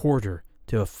given quarter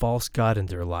to a false god in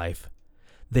their life,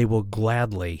 they will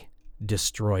gladly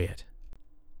destroy it.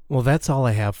 Well, that's all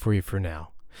I have for you for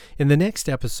now. In the next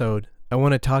episode, I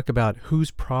want to talk about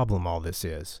whose problem all this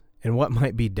is and what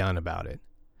might be done about it.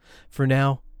 For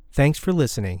now, thanks for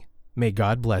listening. May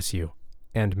God bless you,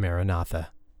 and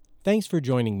Maranatha. Thanks for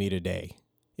joining me today.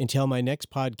 Until my next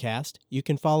podcast, you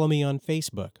can follow me on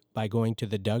Facebook by going to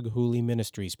the Doug Hooley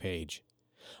Ministries page.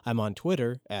 I'm on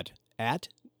Twitter at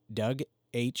Doug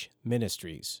H.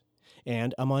 Ministries,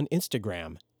 and I'm on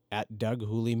Instagram at Doug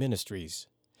Hooley Ministries.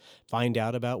 Find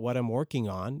out about what I'm working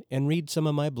on and read some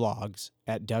of my blogs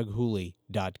at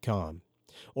doughooley.com,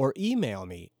 or email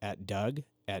me at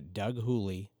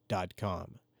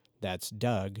doug@doughooley.com. That's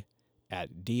Doug at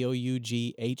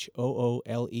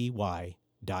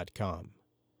doughooley.com.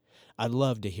 I'd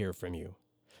love to hear from you.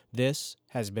 This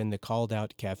has been the Called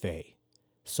Out Cafe.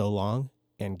 So long,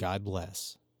 and God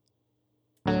bless.